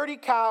were 30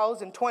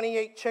 cows and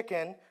 28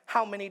 chicken.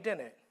 How many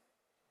didn't?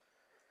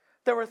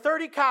 There were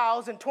 30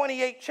 cows and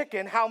 28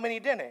 chicken. How many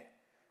didn't?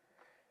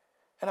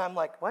 And I'm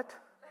like, what?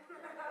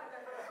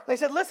 They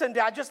said, listen,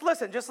 Dad, just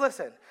listen.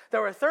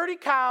 There were 30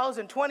 cows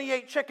and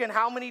 28 chicken.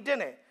 How many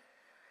didn't?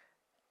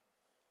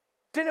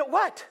 Didn't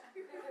what?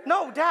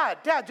 No, Dad,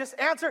 just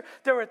answer.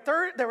 There were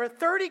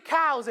 30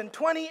 cows and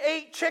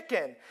 28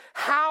 chicken.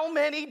 How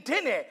many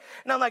didn't?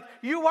 And I'm like,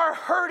 you are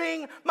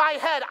hurting my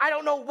head. I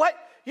don't know what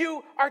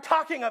you are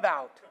talking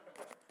about.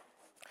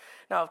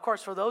 Now, of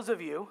course, for those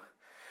of you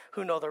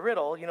who know the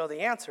riddle, you know the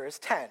answer is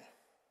 10.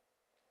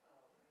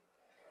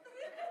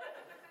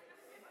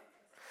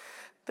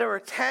 There were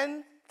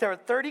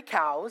 30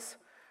 cows,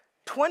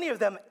 20 of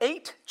them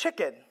ate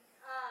chicken.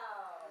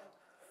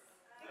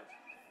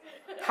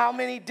 How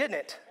many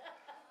didn't?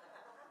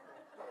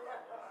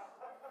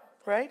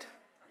 Right?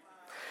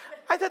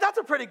 I said, that's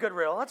a pretty good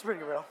riddle.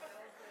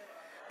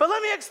 But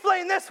let me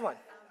explain this one.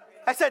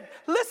 I said,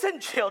 listen,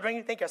 children,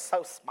 you think you're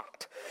so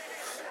smart.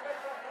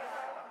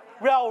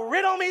 Well,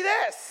 riddle me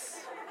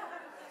this.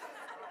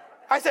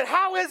 I said,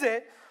 how is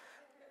it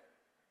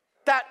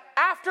that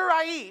after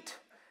I eat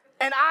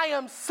and I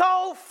am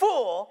so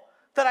full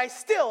that I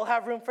still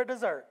have room for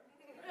dessert?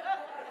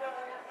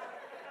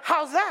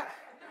 How's that?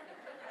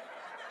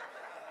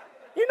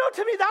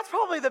 To me, that's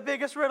probably the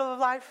biggest riddle of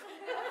life.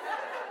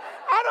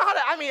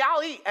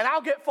 I'll eat and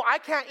I'll get full. I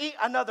can't eat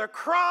another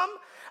crumb.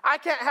 I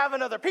can't have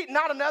another piece,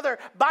 not another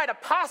bite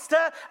of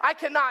pasta. I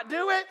cannot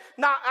do it.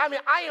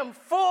 I am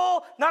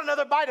full. Not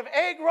another bite of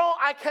egg roll.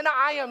 I cannot.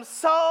 I am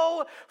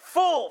so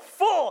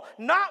full.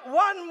 Not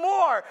one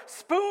more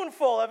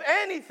spoonful of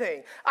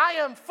anything. I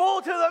am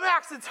full to the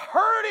max. It's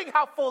hurting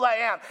how full I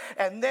am.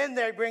 And then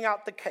they bring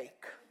out the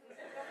cake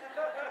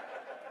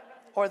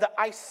or the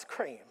ice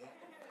cream.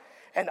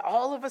 And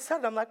all of a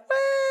sudden, I'm like, well,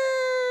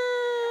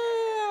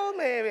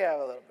 maybe have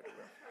a little bit of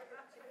room.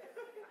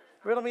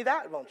 Riddle me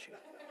that, won't you?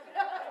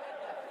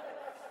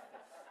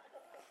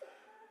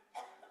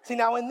 See,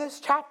 now in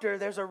this chapter,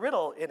 there's a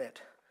riddle in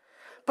it.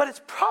 But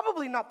it's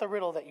probably not the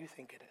riddle that you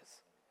think it is.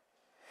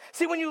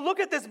 See, when you look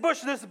at this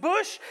bush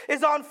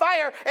is on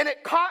fire, and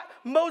it caught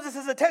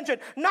Moses' attention.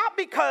 Not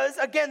because,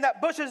 again, that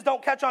bushes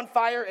don't catch on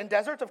fire in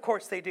deserts. Of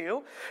course they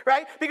do,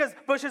 right? Because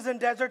bushes in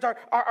deserts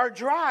are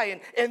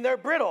dry and they're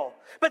brittle.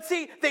 But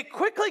see, they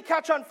quickly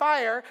catch on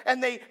fire,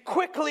 and they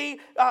quickly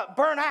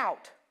burn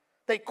out.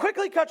 They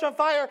quickly catch on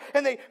fire,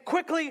 and they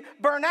quickly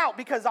burn out,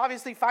 because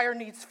obviously fire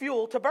needs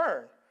fuel to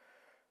burn.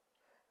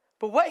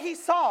 But what he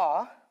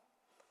saw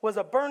was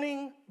a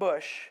burning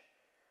bush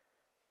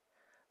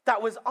that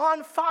was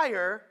on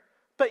fire,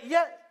 but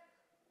yet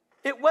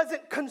it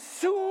wasn't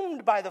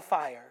consumed by the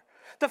fire.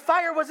 The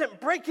fire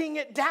wasn't breaking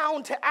it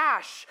down to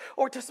ash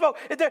or to smoke.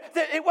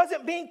 It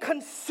wasn't being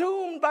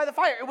consumed by the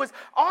fire. It was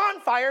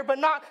on fire, but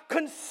not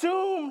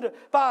consumed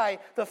by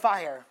the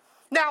fire.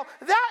 Now,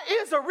 that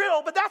is a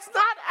riddle, but that's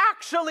not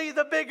actually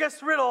the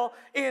biggest riddle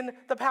in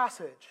the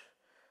passage.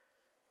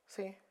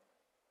 See?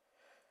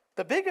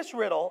 The biggest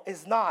riddle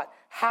is not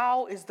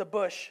how is the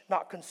bush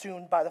not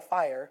consumed by the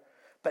fire,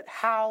 but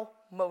how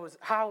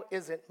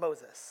isn't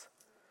Moses?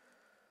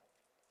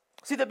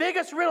 See, the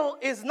biggest riddle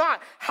is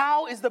not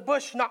how is the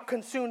bush not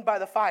consumed by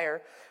the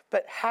fire,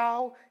 but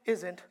how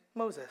isn't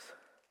Moses?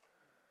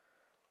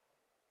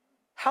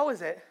 How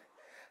is it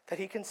that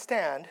he can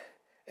stand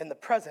in the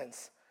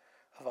presence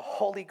of a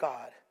holy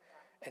God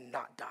and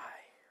not die?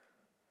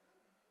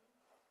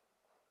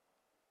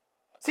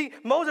 See,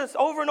 Moses,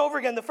 over and over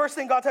again, the first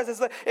thing God says is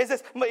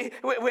this: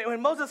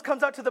 when Moses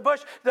comes out to the bush,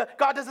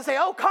 God doesn't say,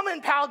 "Oh, come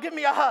in, pal, give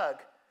me a hug."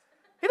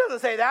 He doesn't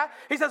say that.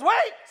 He says,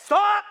 "Wait,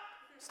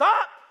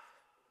 stop.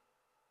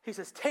 He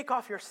says, "Take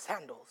off your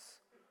sandals,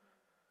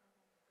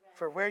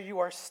 for where you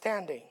are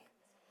standing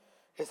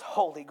is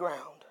holy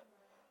ground."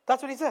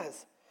 That's what he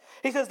says.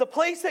 He says, the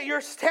place that you're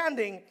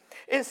standing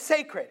is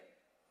sacred.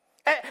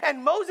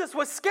 And Moses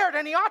was scared,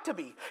 and he ought to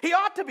be. He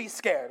ought to be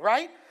scared,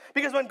 right?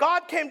 Because when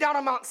God came down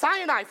on Mount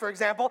Sinai, for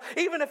example,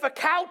 even if a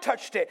cow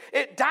touched it,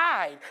 it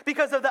died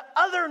because of the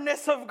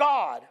otherness of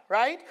God,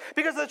 right?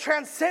 Because of the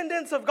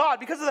transcendence of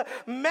God, because of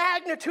the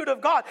magnitude of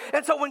God.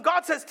 And so when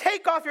God says,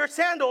 take off your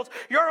sandals,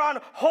 you're on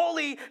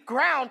holy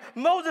ground,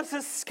 Moses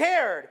is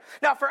scared.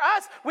 Now for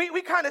us,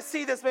 we kind of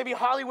see this maybe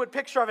Hollywood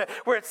picture of it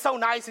where it's so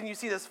nice and you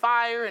see this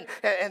fire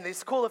and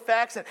these cool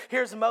effects, and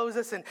here's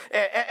Moses and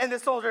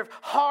this sort of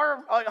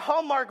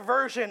Hallmark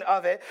version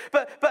of it.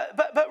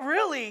 But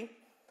really,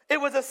 it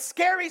was a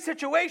scary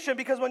situation,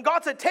 because when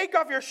God said, take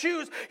off your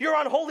shoes, you're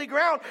on holy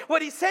ground,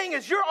 what he's saying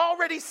is you're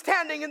already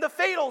standing in the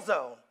fatal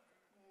zone.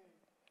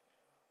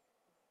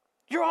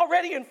 You're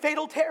already in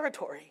fatal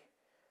territory.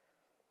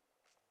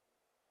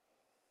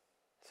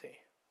 See,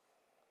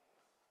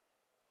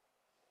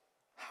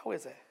 how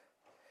is it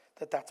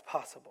that that's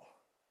possible?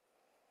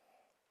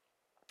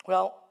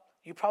 Well,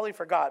 you probably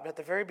forgot, but at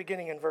the very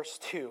beginning in verse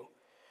 2,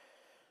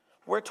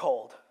 we're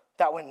told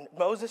that when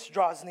Moses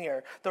draws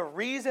near, the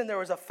reason there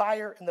was a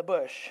fire in the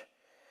bush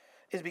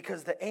is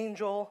because the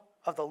angel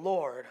of the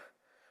Lord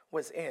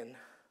was in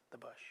the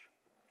bush.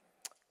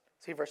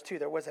 See, verse 2,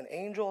 there was an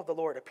angel of the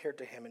Lord appeared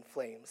to him in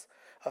flames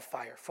of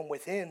fire from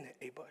within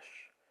a bush.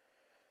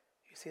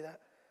 You see that?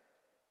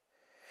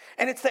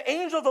 And it's the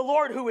angel of the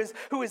Lord who is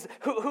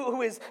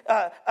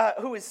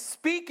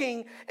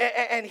speaking,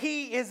 and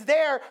he is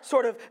there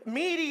sort of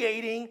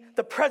mediating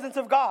the presence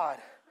of God.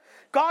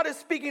 God is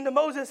speaking to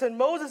Moses, and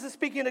Moses is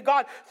speaking to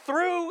God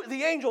through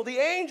the angel. The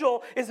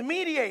angel is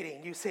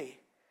mediating, you see.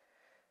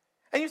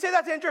 And you say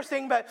that's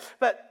interesting, but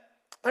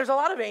there's a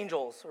lot of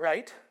angels,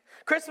 right?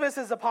 Christmas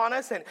is upon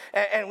us,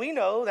 and we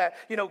know that,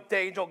 the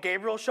angel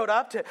Gabriel showed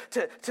up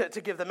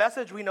to give the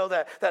message. We know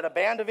that a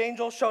band of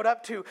angels showed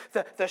up to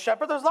the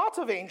shepherd. There's lots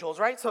of angels,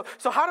 right? So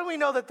how do we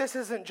know that this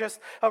isn't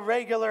just a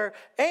regular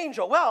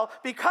angel? Well,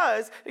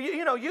 because,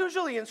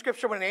 usually in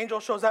Scripture when an angel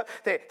shows up,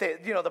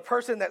 the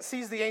person that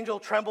sees the angel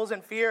trembles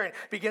in fear and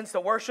begins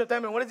to worship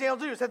them. And what does the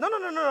angel do? He says,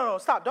 no,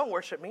 stop, don't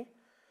worship me.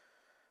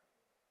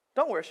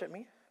 Don't worship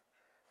me.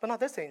 But not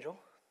this angel.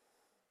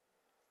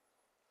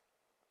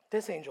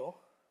 This angel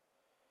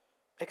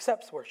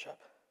accepts worship.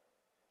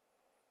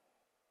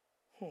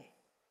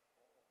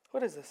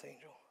 What is this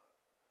angel?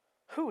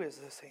 Who is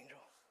this angel?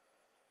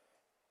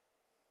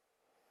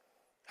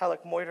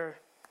 Alec Moiter,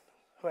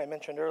 who I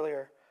mentioned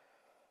earlier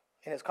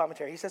in his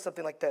commentary, he says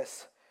something like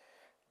this: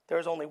 there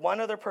is only one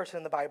other person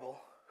in the Bible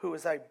who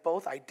is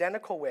both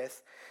identical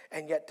with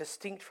and yet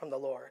distinct from the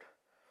Lord.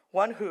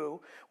 One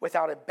who,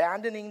 without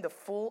abandoning the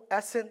full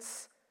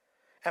essence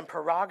and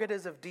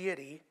prerogatives of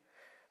deity,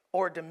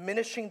 or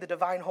diminishing the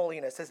divine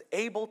holiness, is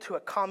able to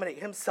accommodate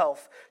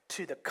himself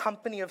to the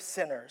company of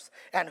sinners,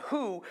 and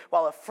who,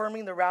 while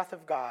affirming the wrath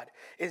of God,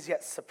 is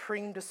yet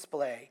supreme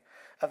display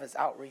of his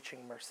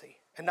outreaching mercy.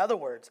 In other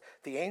words,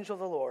 the angel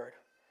of the Lord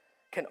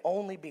can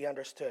only be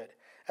understood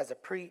as a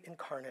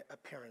pre-incarnate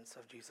appearance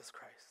of Jesus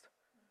Christ.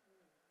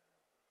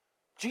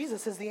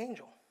 Jesus is the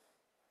angel.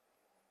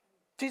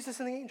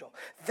 Jesus and the angel.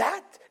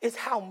 That is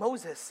how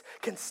Moses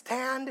can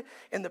stand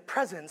in the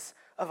presence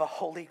of a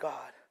holy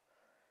God.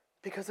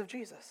 Because of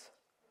Jesus.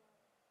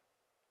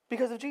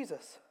 Because of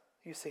Jesus,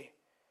 you see.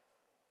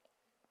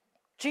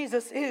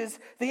 Jesus is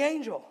the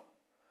angel.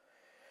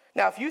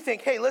 Now, if you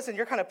think, hey, listen,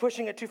 you're kind of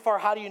pushing it too far,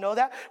 how do you know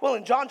that? Well,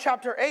 in John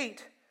chapter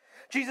 8,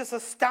 Jesus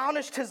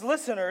astonished his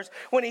listeners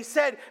when he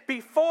said,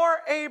 before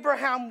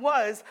Abraham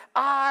was,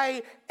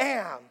 I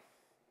am.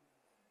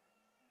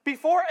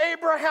 Before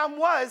Abraham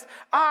was,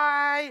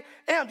 I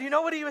am. Do you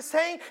know what he was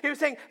saying? He was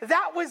saying,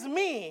 that was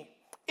me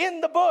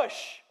in the bush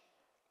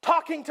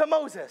talking to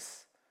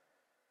Moses.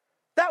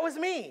 That was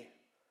me.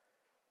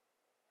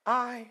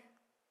 I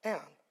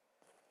am.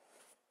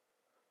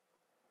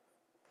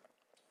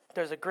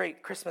 There's a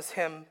great Christmas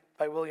hymn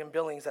by William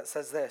Billings that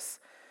says this: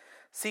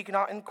 seek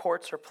not in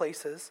courts or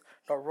places,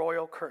 nor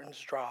royal curtains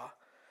draw,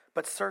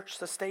 but search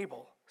the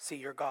stable, see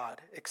your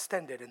God,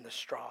 extended in the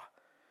straw.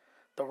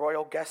 The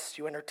royal guest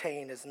you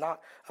entertain is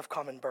not of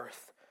common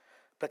birth,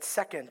 but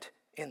second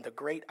in the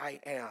great I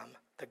am,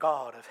 the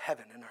God of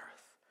heaven and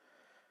earth.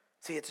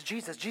 See, it's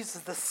Jesus. Jesus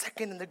is the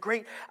second in the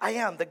great I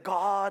am, the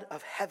God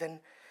of heaven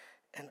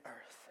and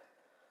earth.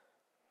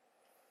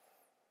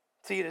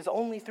 See, it is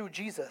only through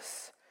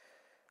Jesus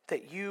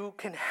that you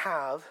can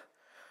have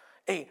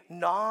a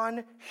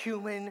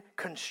non-human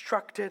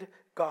constructed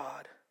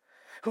God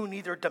who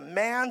neither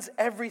demands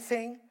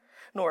everything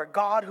nor a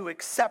God who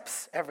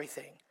accepts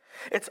everything.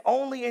 It's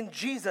only in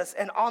Jesus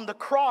and on the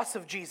cross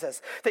of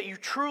Jesus that you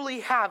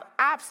truly have,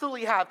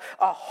 absolutely have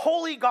a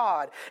holy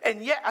God,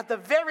 and yet at the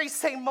very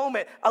same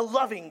moment, a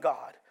loving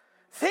God.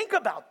 Think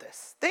about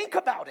this. Think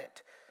about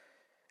it.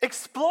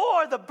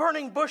 Explore the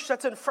burning bush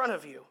that's in front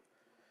of you.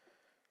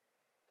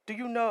 Do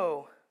you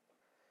know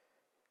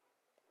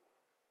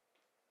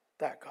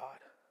that God?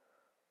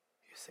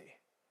 You see.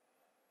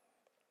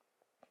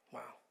 Wow.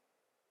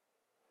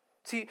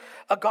 See,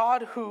 a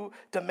God who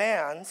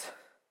demands,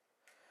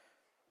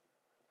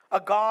 a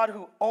God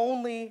who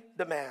only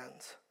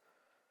demands,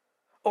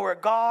 or a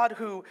God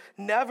who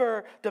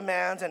never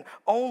demands and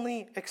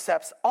only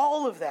accepts,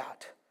 all of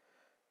that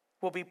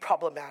will be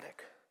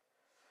problematic.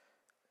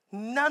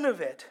 None of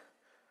it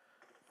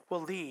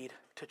will lead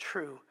to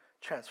true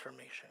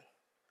transformation.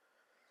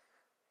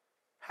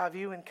 Have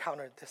you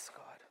encountered this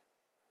God?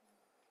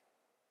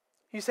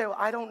 You say, well,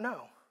 I don't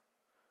know.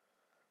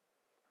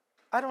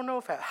 I don't know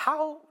if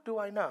how do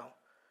I know?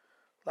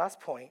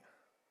 Last point,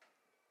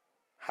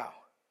 how?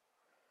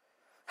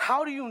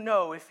 How do you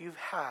know if you've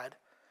had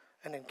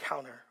an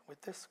encounter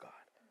with this God?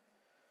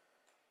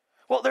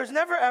 Well, there's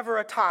never ever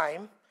a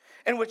time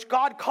in which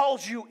God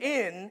calls you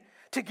in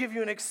to give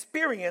you an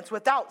experience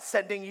without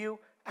sending you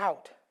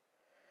out.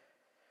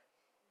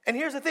 And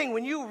here's the thing,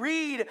 when you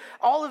read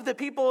all of the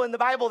people in the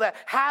Bible that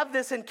have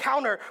this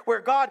encounter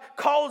where God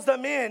calls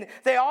them in,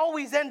 they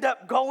always end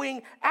up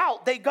going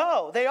out. They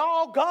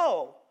all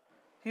go.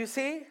 You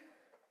see?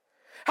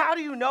 How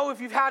do you know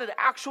if you've had an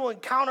actual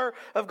encounter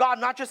of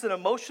God, not just an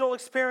emotional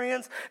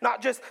experience,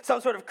 not just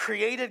some sort of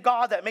created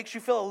God that makes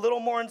you feel a little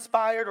more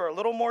inspired or a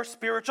little more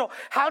spiritual?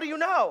 How do you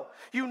know?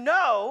 You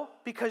know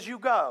because you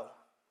go.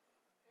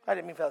 I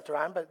didn't mean for that to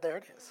rhyme, but there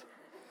it is.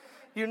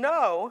 You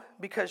know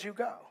because you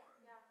go.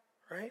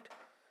 Right?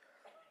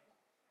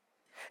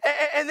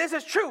 And this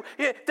is true.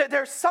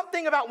 There's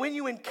something about when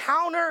you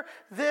encounter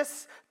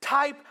this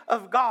type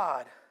of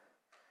God,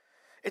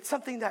 it's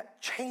something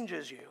that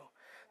changes you,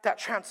 that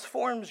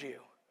transforms you.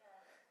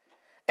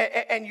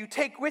 And you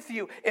take with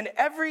you in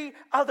every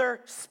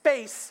other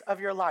space of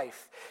your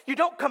life. You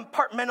don't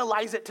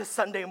compartmentalize it to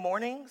Sunday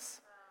mornings,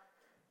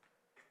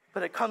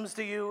 but it comes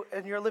to you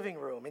in your living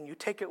room, and you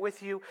take it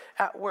with you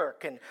at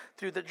work and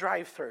through the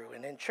drive-thru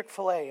and in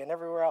Chick-fil-A and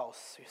everywhere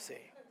else, you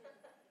see.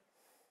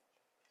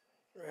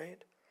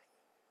 Right?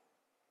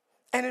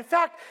 And in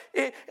fact,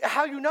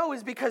 how you know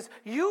is because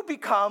you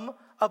become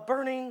a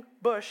burning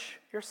bush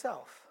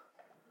yourself.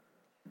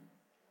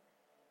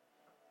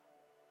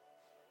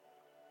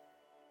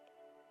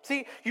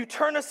 See, you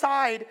turn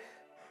aside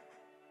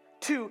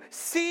to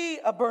see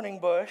a burning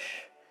bush,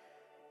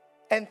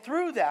 and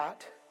through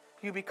that,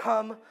 you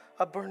become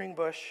a burning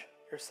bush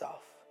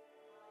yourself.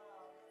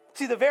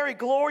 See, the very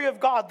glory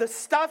of God, the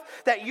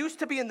stuff that used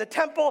to be in the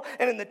temple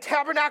and in the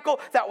tabernacle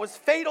that was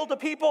fatal to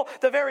people,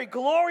 the very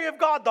glory of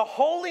God, the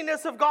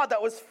holiness of God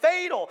that was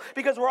fatal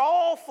because we're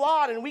all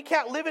flawed and we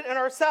can't live it in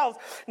ourselves,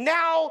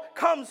 now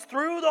comes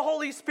through the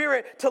Holy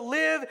Spirit to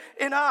live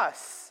in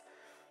us.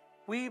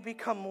 We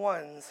become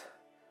ones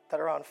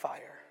that are on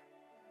fire.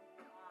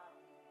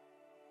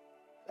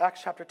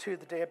 Acts chapter 2,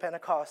 the day of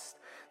Pentecost,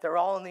 they're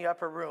all in the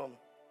upper room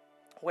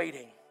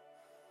waiting.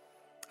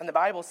 And the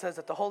Bible says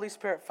that the Holy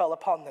Spirit fell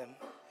upon them,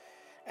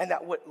 and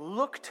that what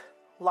looked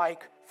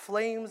like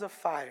flames of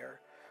fire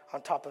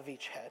on top of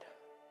each head.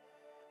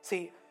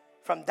 See,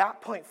 from that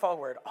point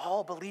forward,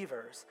 all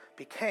believers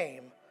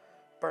became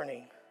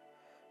burning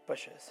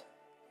bushes.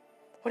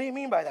 What do you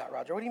mean by that,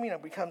 Roger? What do you mean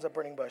it becomes a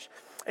burning bush?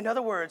 In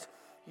other words,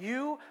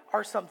 you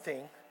are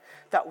something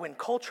that when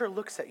culture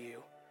looks at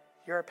you,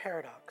 you're a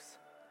paradox.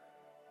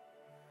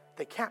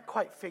 They can't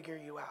quite figure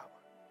you out.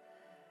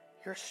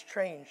 you're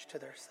strange to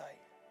their sight.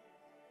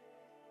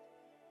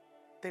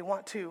 They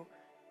want to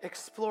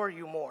explore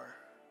you more.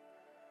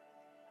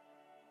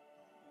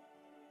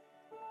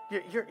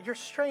 You're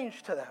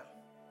strange to them.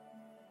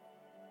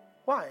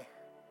 Why?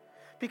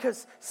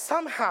 Because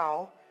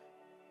somehow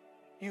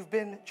you've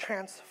been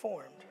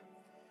transformed.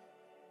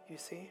 You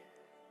see?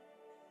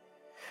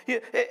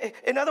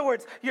 In other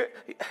words, you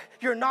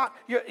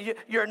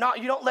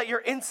don't let your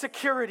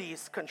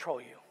insecurities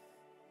control you.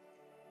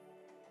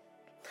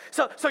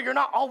 So you're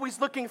not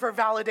always looking for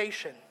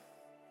validation.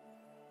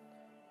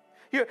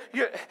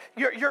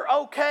 You're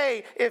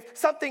okay if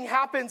something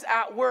happens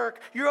at work.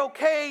 You're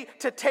okay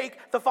to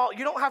take the fault.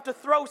 You don't have to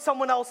throw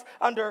someone else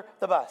under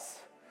the bus.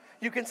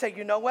 You can say,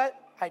 you know what?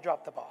 I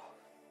dropped the ball.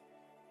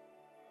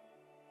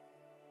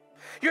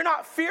 You're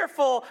not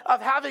fearful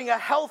of having a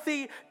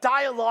healthy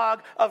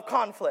dialogue of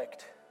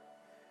conflict.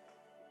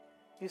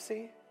 You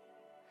see?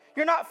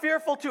 You're not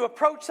fearful to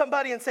approach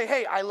somebody and say,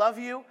 hey, I love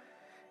you,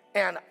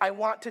 and I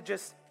want to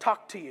just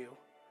talk to you.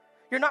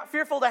 You're not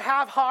fearful to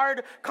have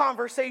hard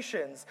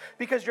conversations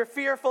because you're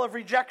fearful of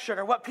rejection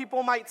or what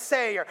people might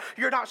say, or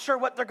you're not sure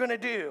what they're going to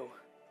do.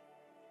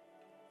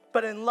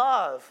 But in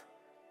love,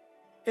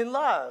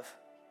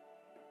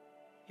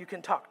 you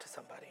can talk to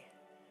somebody.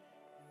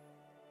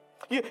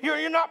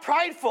 You're not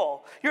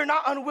prideful. You're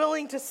not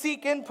unwilling to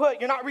seek input.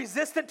 You're not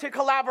resistant to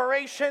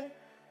collaboration.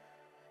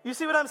 You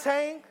see what I'm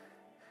saying?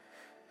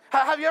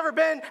 Have you ever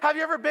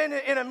been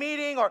in a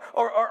meeting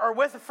or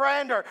with a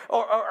friend or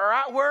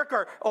at work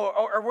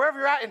or wherever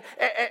you're at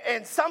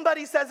and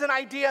somebody says an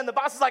idea and the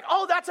boss is like,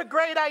 oh, that's a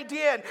great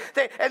idea,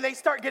 and they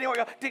start getting,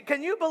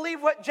 can you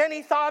believe what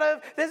Jenny thought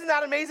of? Isn't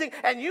that amazing?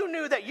 And you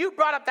knew that you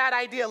brought up that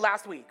idea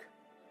last week.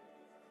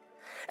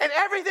 And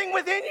everything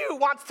within you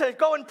wants to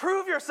go and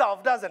prove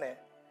yourself, doesn't it?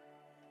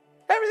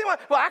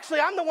 Well, actually,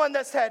 I'm the one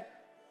that said,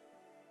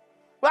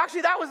 well,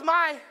 actually, that was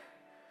I'm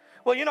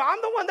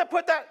the one that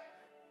put that.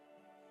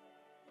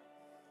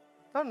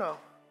 No.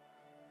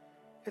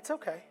 It's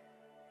okay.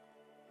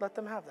 Let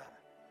them have that.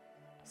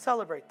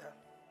 Celebrate them.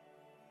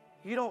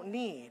 You don't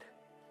need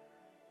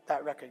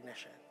that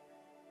recognition.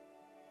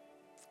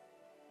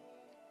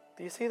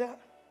 Do you see that?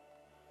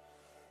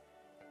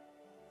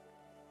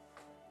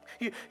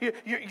 You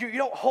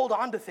don't hold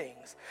on to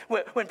things.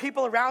 When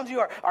people around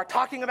you are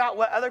talking about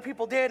what other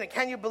people did and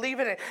can you believe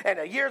it, and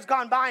a year's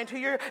gone by and 2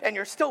 years and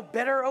you're still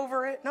bitter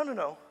over it.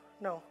 No.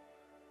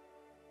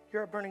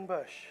 You're a burning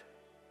bush.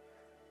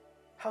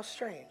 How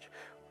strange.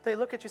 They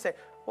look at you and say,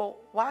 well,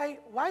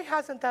 why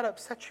hasn't that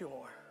upset you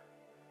more?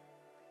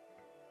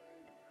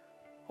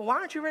 Well, why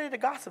aren't you ready to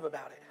gossip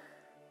about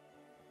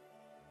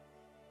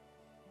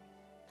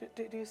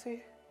it? Do you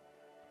see?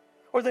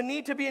 Or the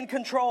need to be in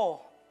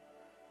control.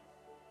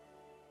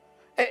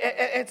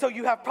 And so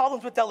you have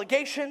problems with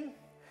delegation.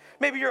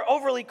 Maybe you're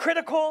overly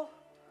critical.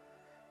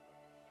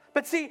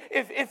 But see,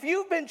 if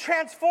you've been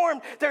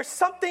transformed, there's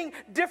something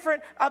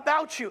different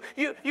about you.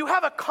 You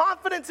have a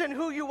confidence in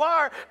who you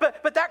are,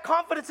 but that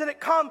confidence in it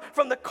comes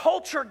from the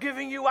culture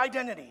giving you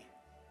identity.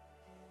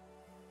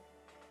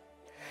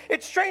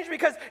 It's strange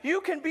because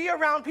you can be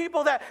around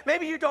people that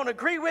maybe you don't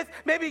agree with,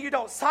 maybe you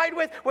don't side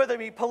with, whether it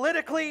be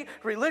politically,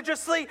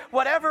 religiously,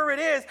 whatever it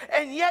is,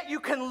 and yet you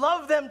can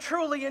love them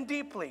truly and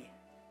deeply.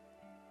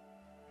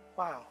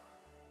 Wow.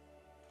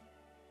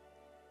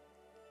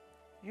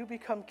 You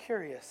become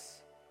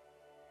curious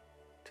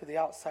to the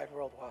outside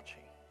world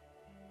watching.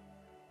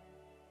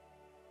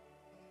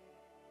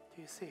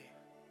 Do you see?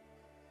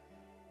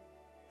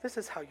 This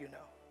is how you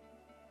know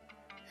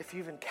if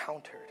you've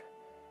encountered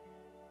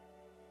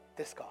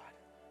this God.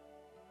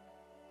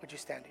 Would you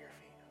stand to your feet?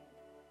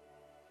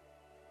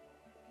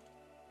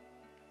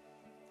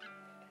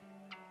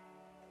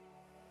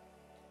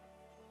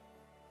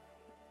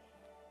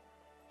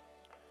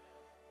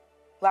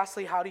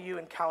 Lastly, how do you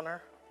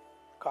encounter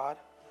God?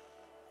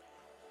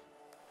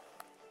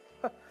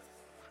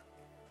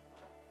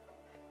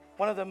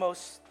 One of the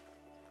most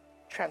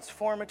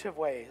transformative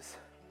ways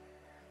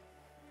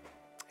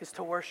is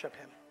to worship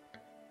Him.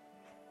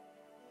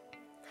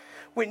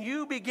 When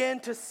you begin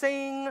to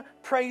sing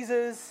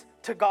praises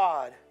to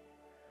God,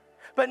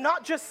 but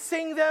not just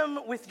sing them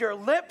with your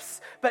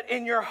lips, but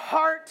in your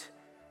heart,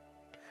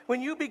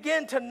 when you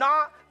begin to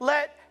not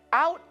let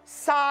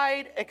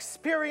outside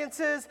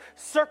experiences,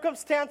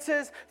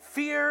 circumstances,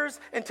 fears,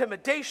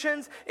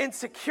 intimidations,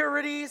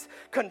 insecurities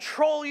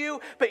control you,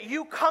 but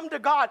you come to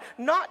God,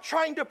 not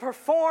trying to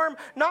perform,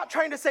 not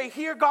trying to say,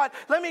 here, God,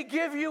 let me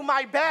give you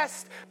my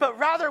best, but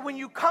rather when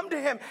you come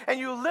to Him and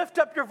you lift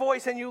up your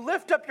voice and you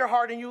lift up your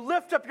heart and you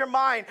lift up your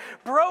mind,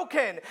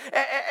 broken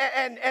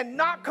and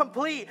not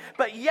complete,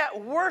 but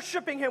yet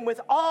worshiping Him with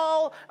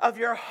all of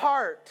your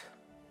heart.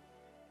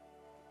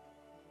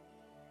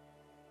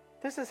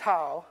 This is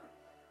how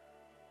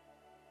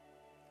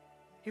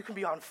you can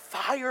be on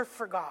fire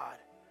for God,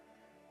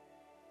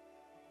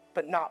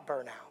 but not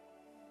burn out.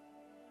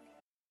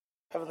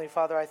 Heavenly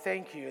Father, I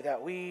thank you that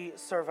we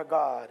serve a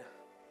God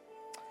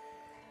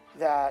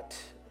that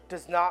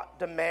does not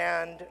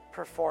demand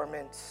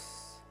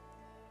performance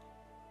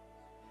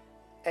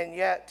and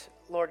yet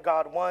Lord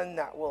God, one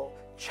that will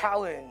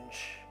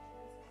challenge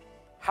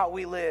how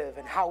we live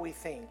and how we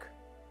think.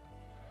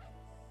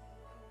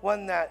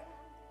 One that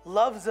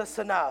loves us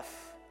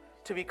enough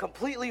to be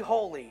completely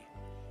holy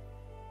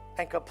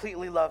and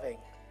completely loving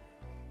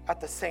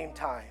at the same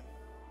time.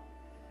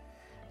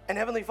 And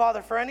Heavenly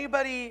Father, for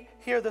anybody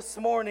here this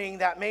morning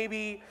that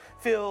maybe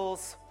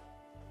feels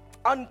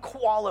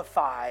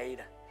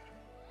unqualified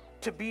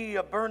to be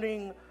a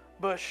burning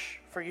bush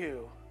for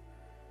you,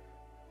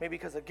 maybe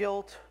because of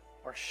guilt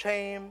or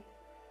shame,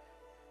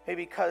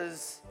 maybe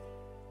because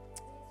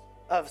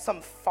of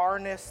some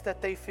farness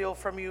that they feel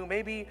from you,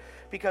 maybe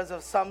because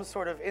of some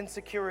sort of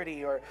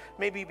insecurity, or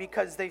maybe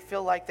because they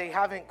feel like they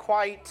haven't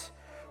quite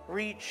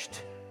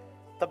reached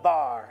the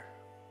bar.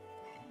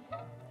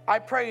 I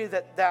pray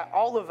that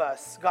all of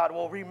us, God,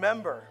 will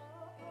remember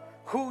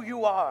who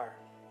you are,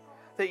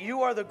 that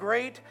you are the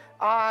great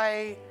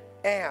I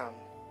am,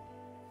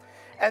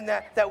 and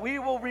that we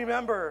will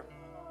remember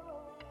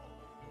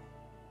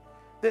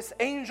this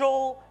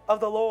angel of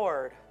the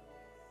Lord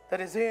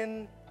that is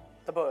in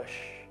the bush.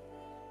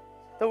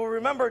 That we'll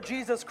remember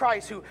Jesus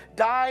Christ, who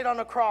died on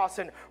a cross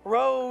and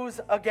rose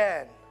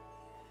again.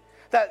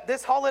 That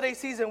this holiday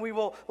season we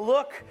will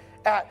look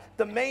at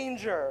the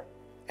manger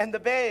and the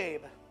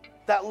babe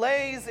that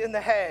lays in the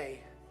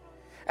hay,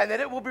 and that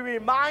it will be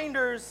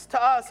reminders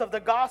to us of the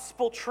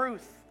gospel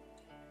truth,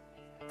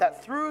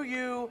 that through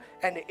you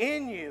and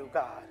in you,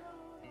 God,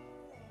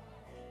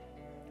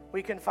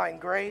 we can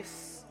find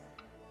grace,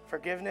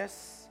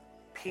 forgiveness,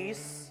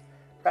 peace,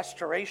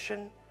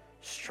 restoration,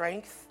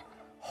 strength,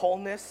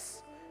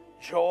 wholeness,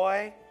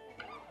 joy.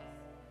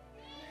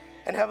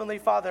 And Heavenly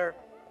Father,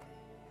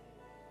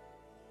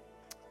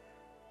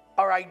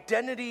 our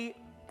identity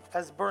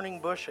as burning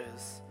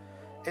bushes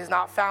is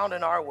not found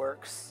in our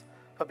works,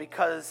 but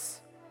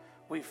because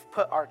we've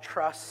put our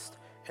trust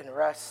and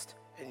rest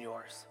in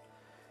yours.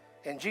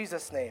 In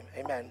Jesus' name,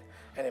 amen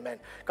and amen.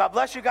 God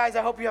bless you guys.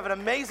 I hope you have an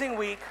amazing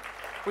week.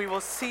 We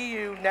will see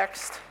you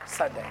next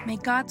Sunday. May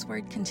God's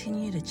word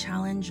continue to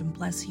challenge and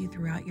bless you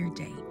throughout your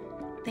day.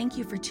 Thank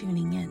you for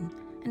tuning in.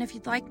 And if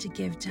you'd like to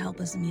give to help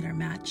us meet our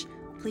match,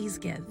 please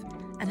give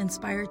at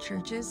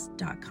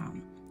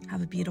inspiredchurches.com.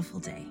 Have a beautiful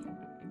day.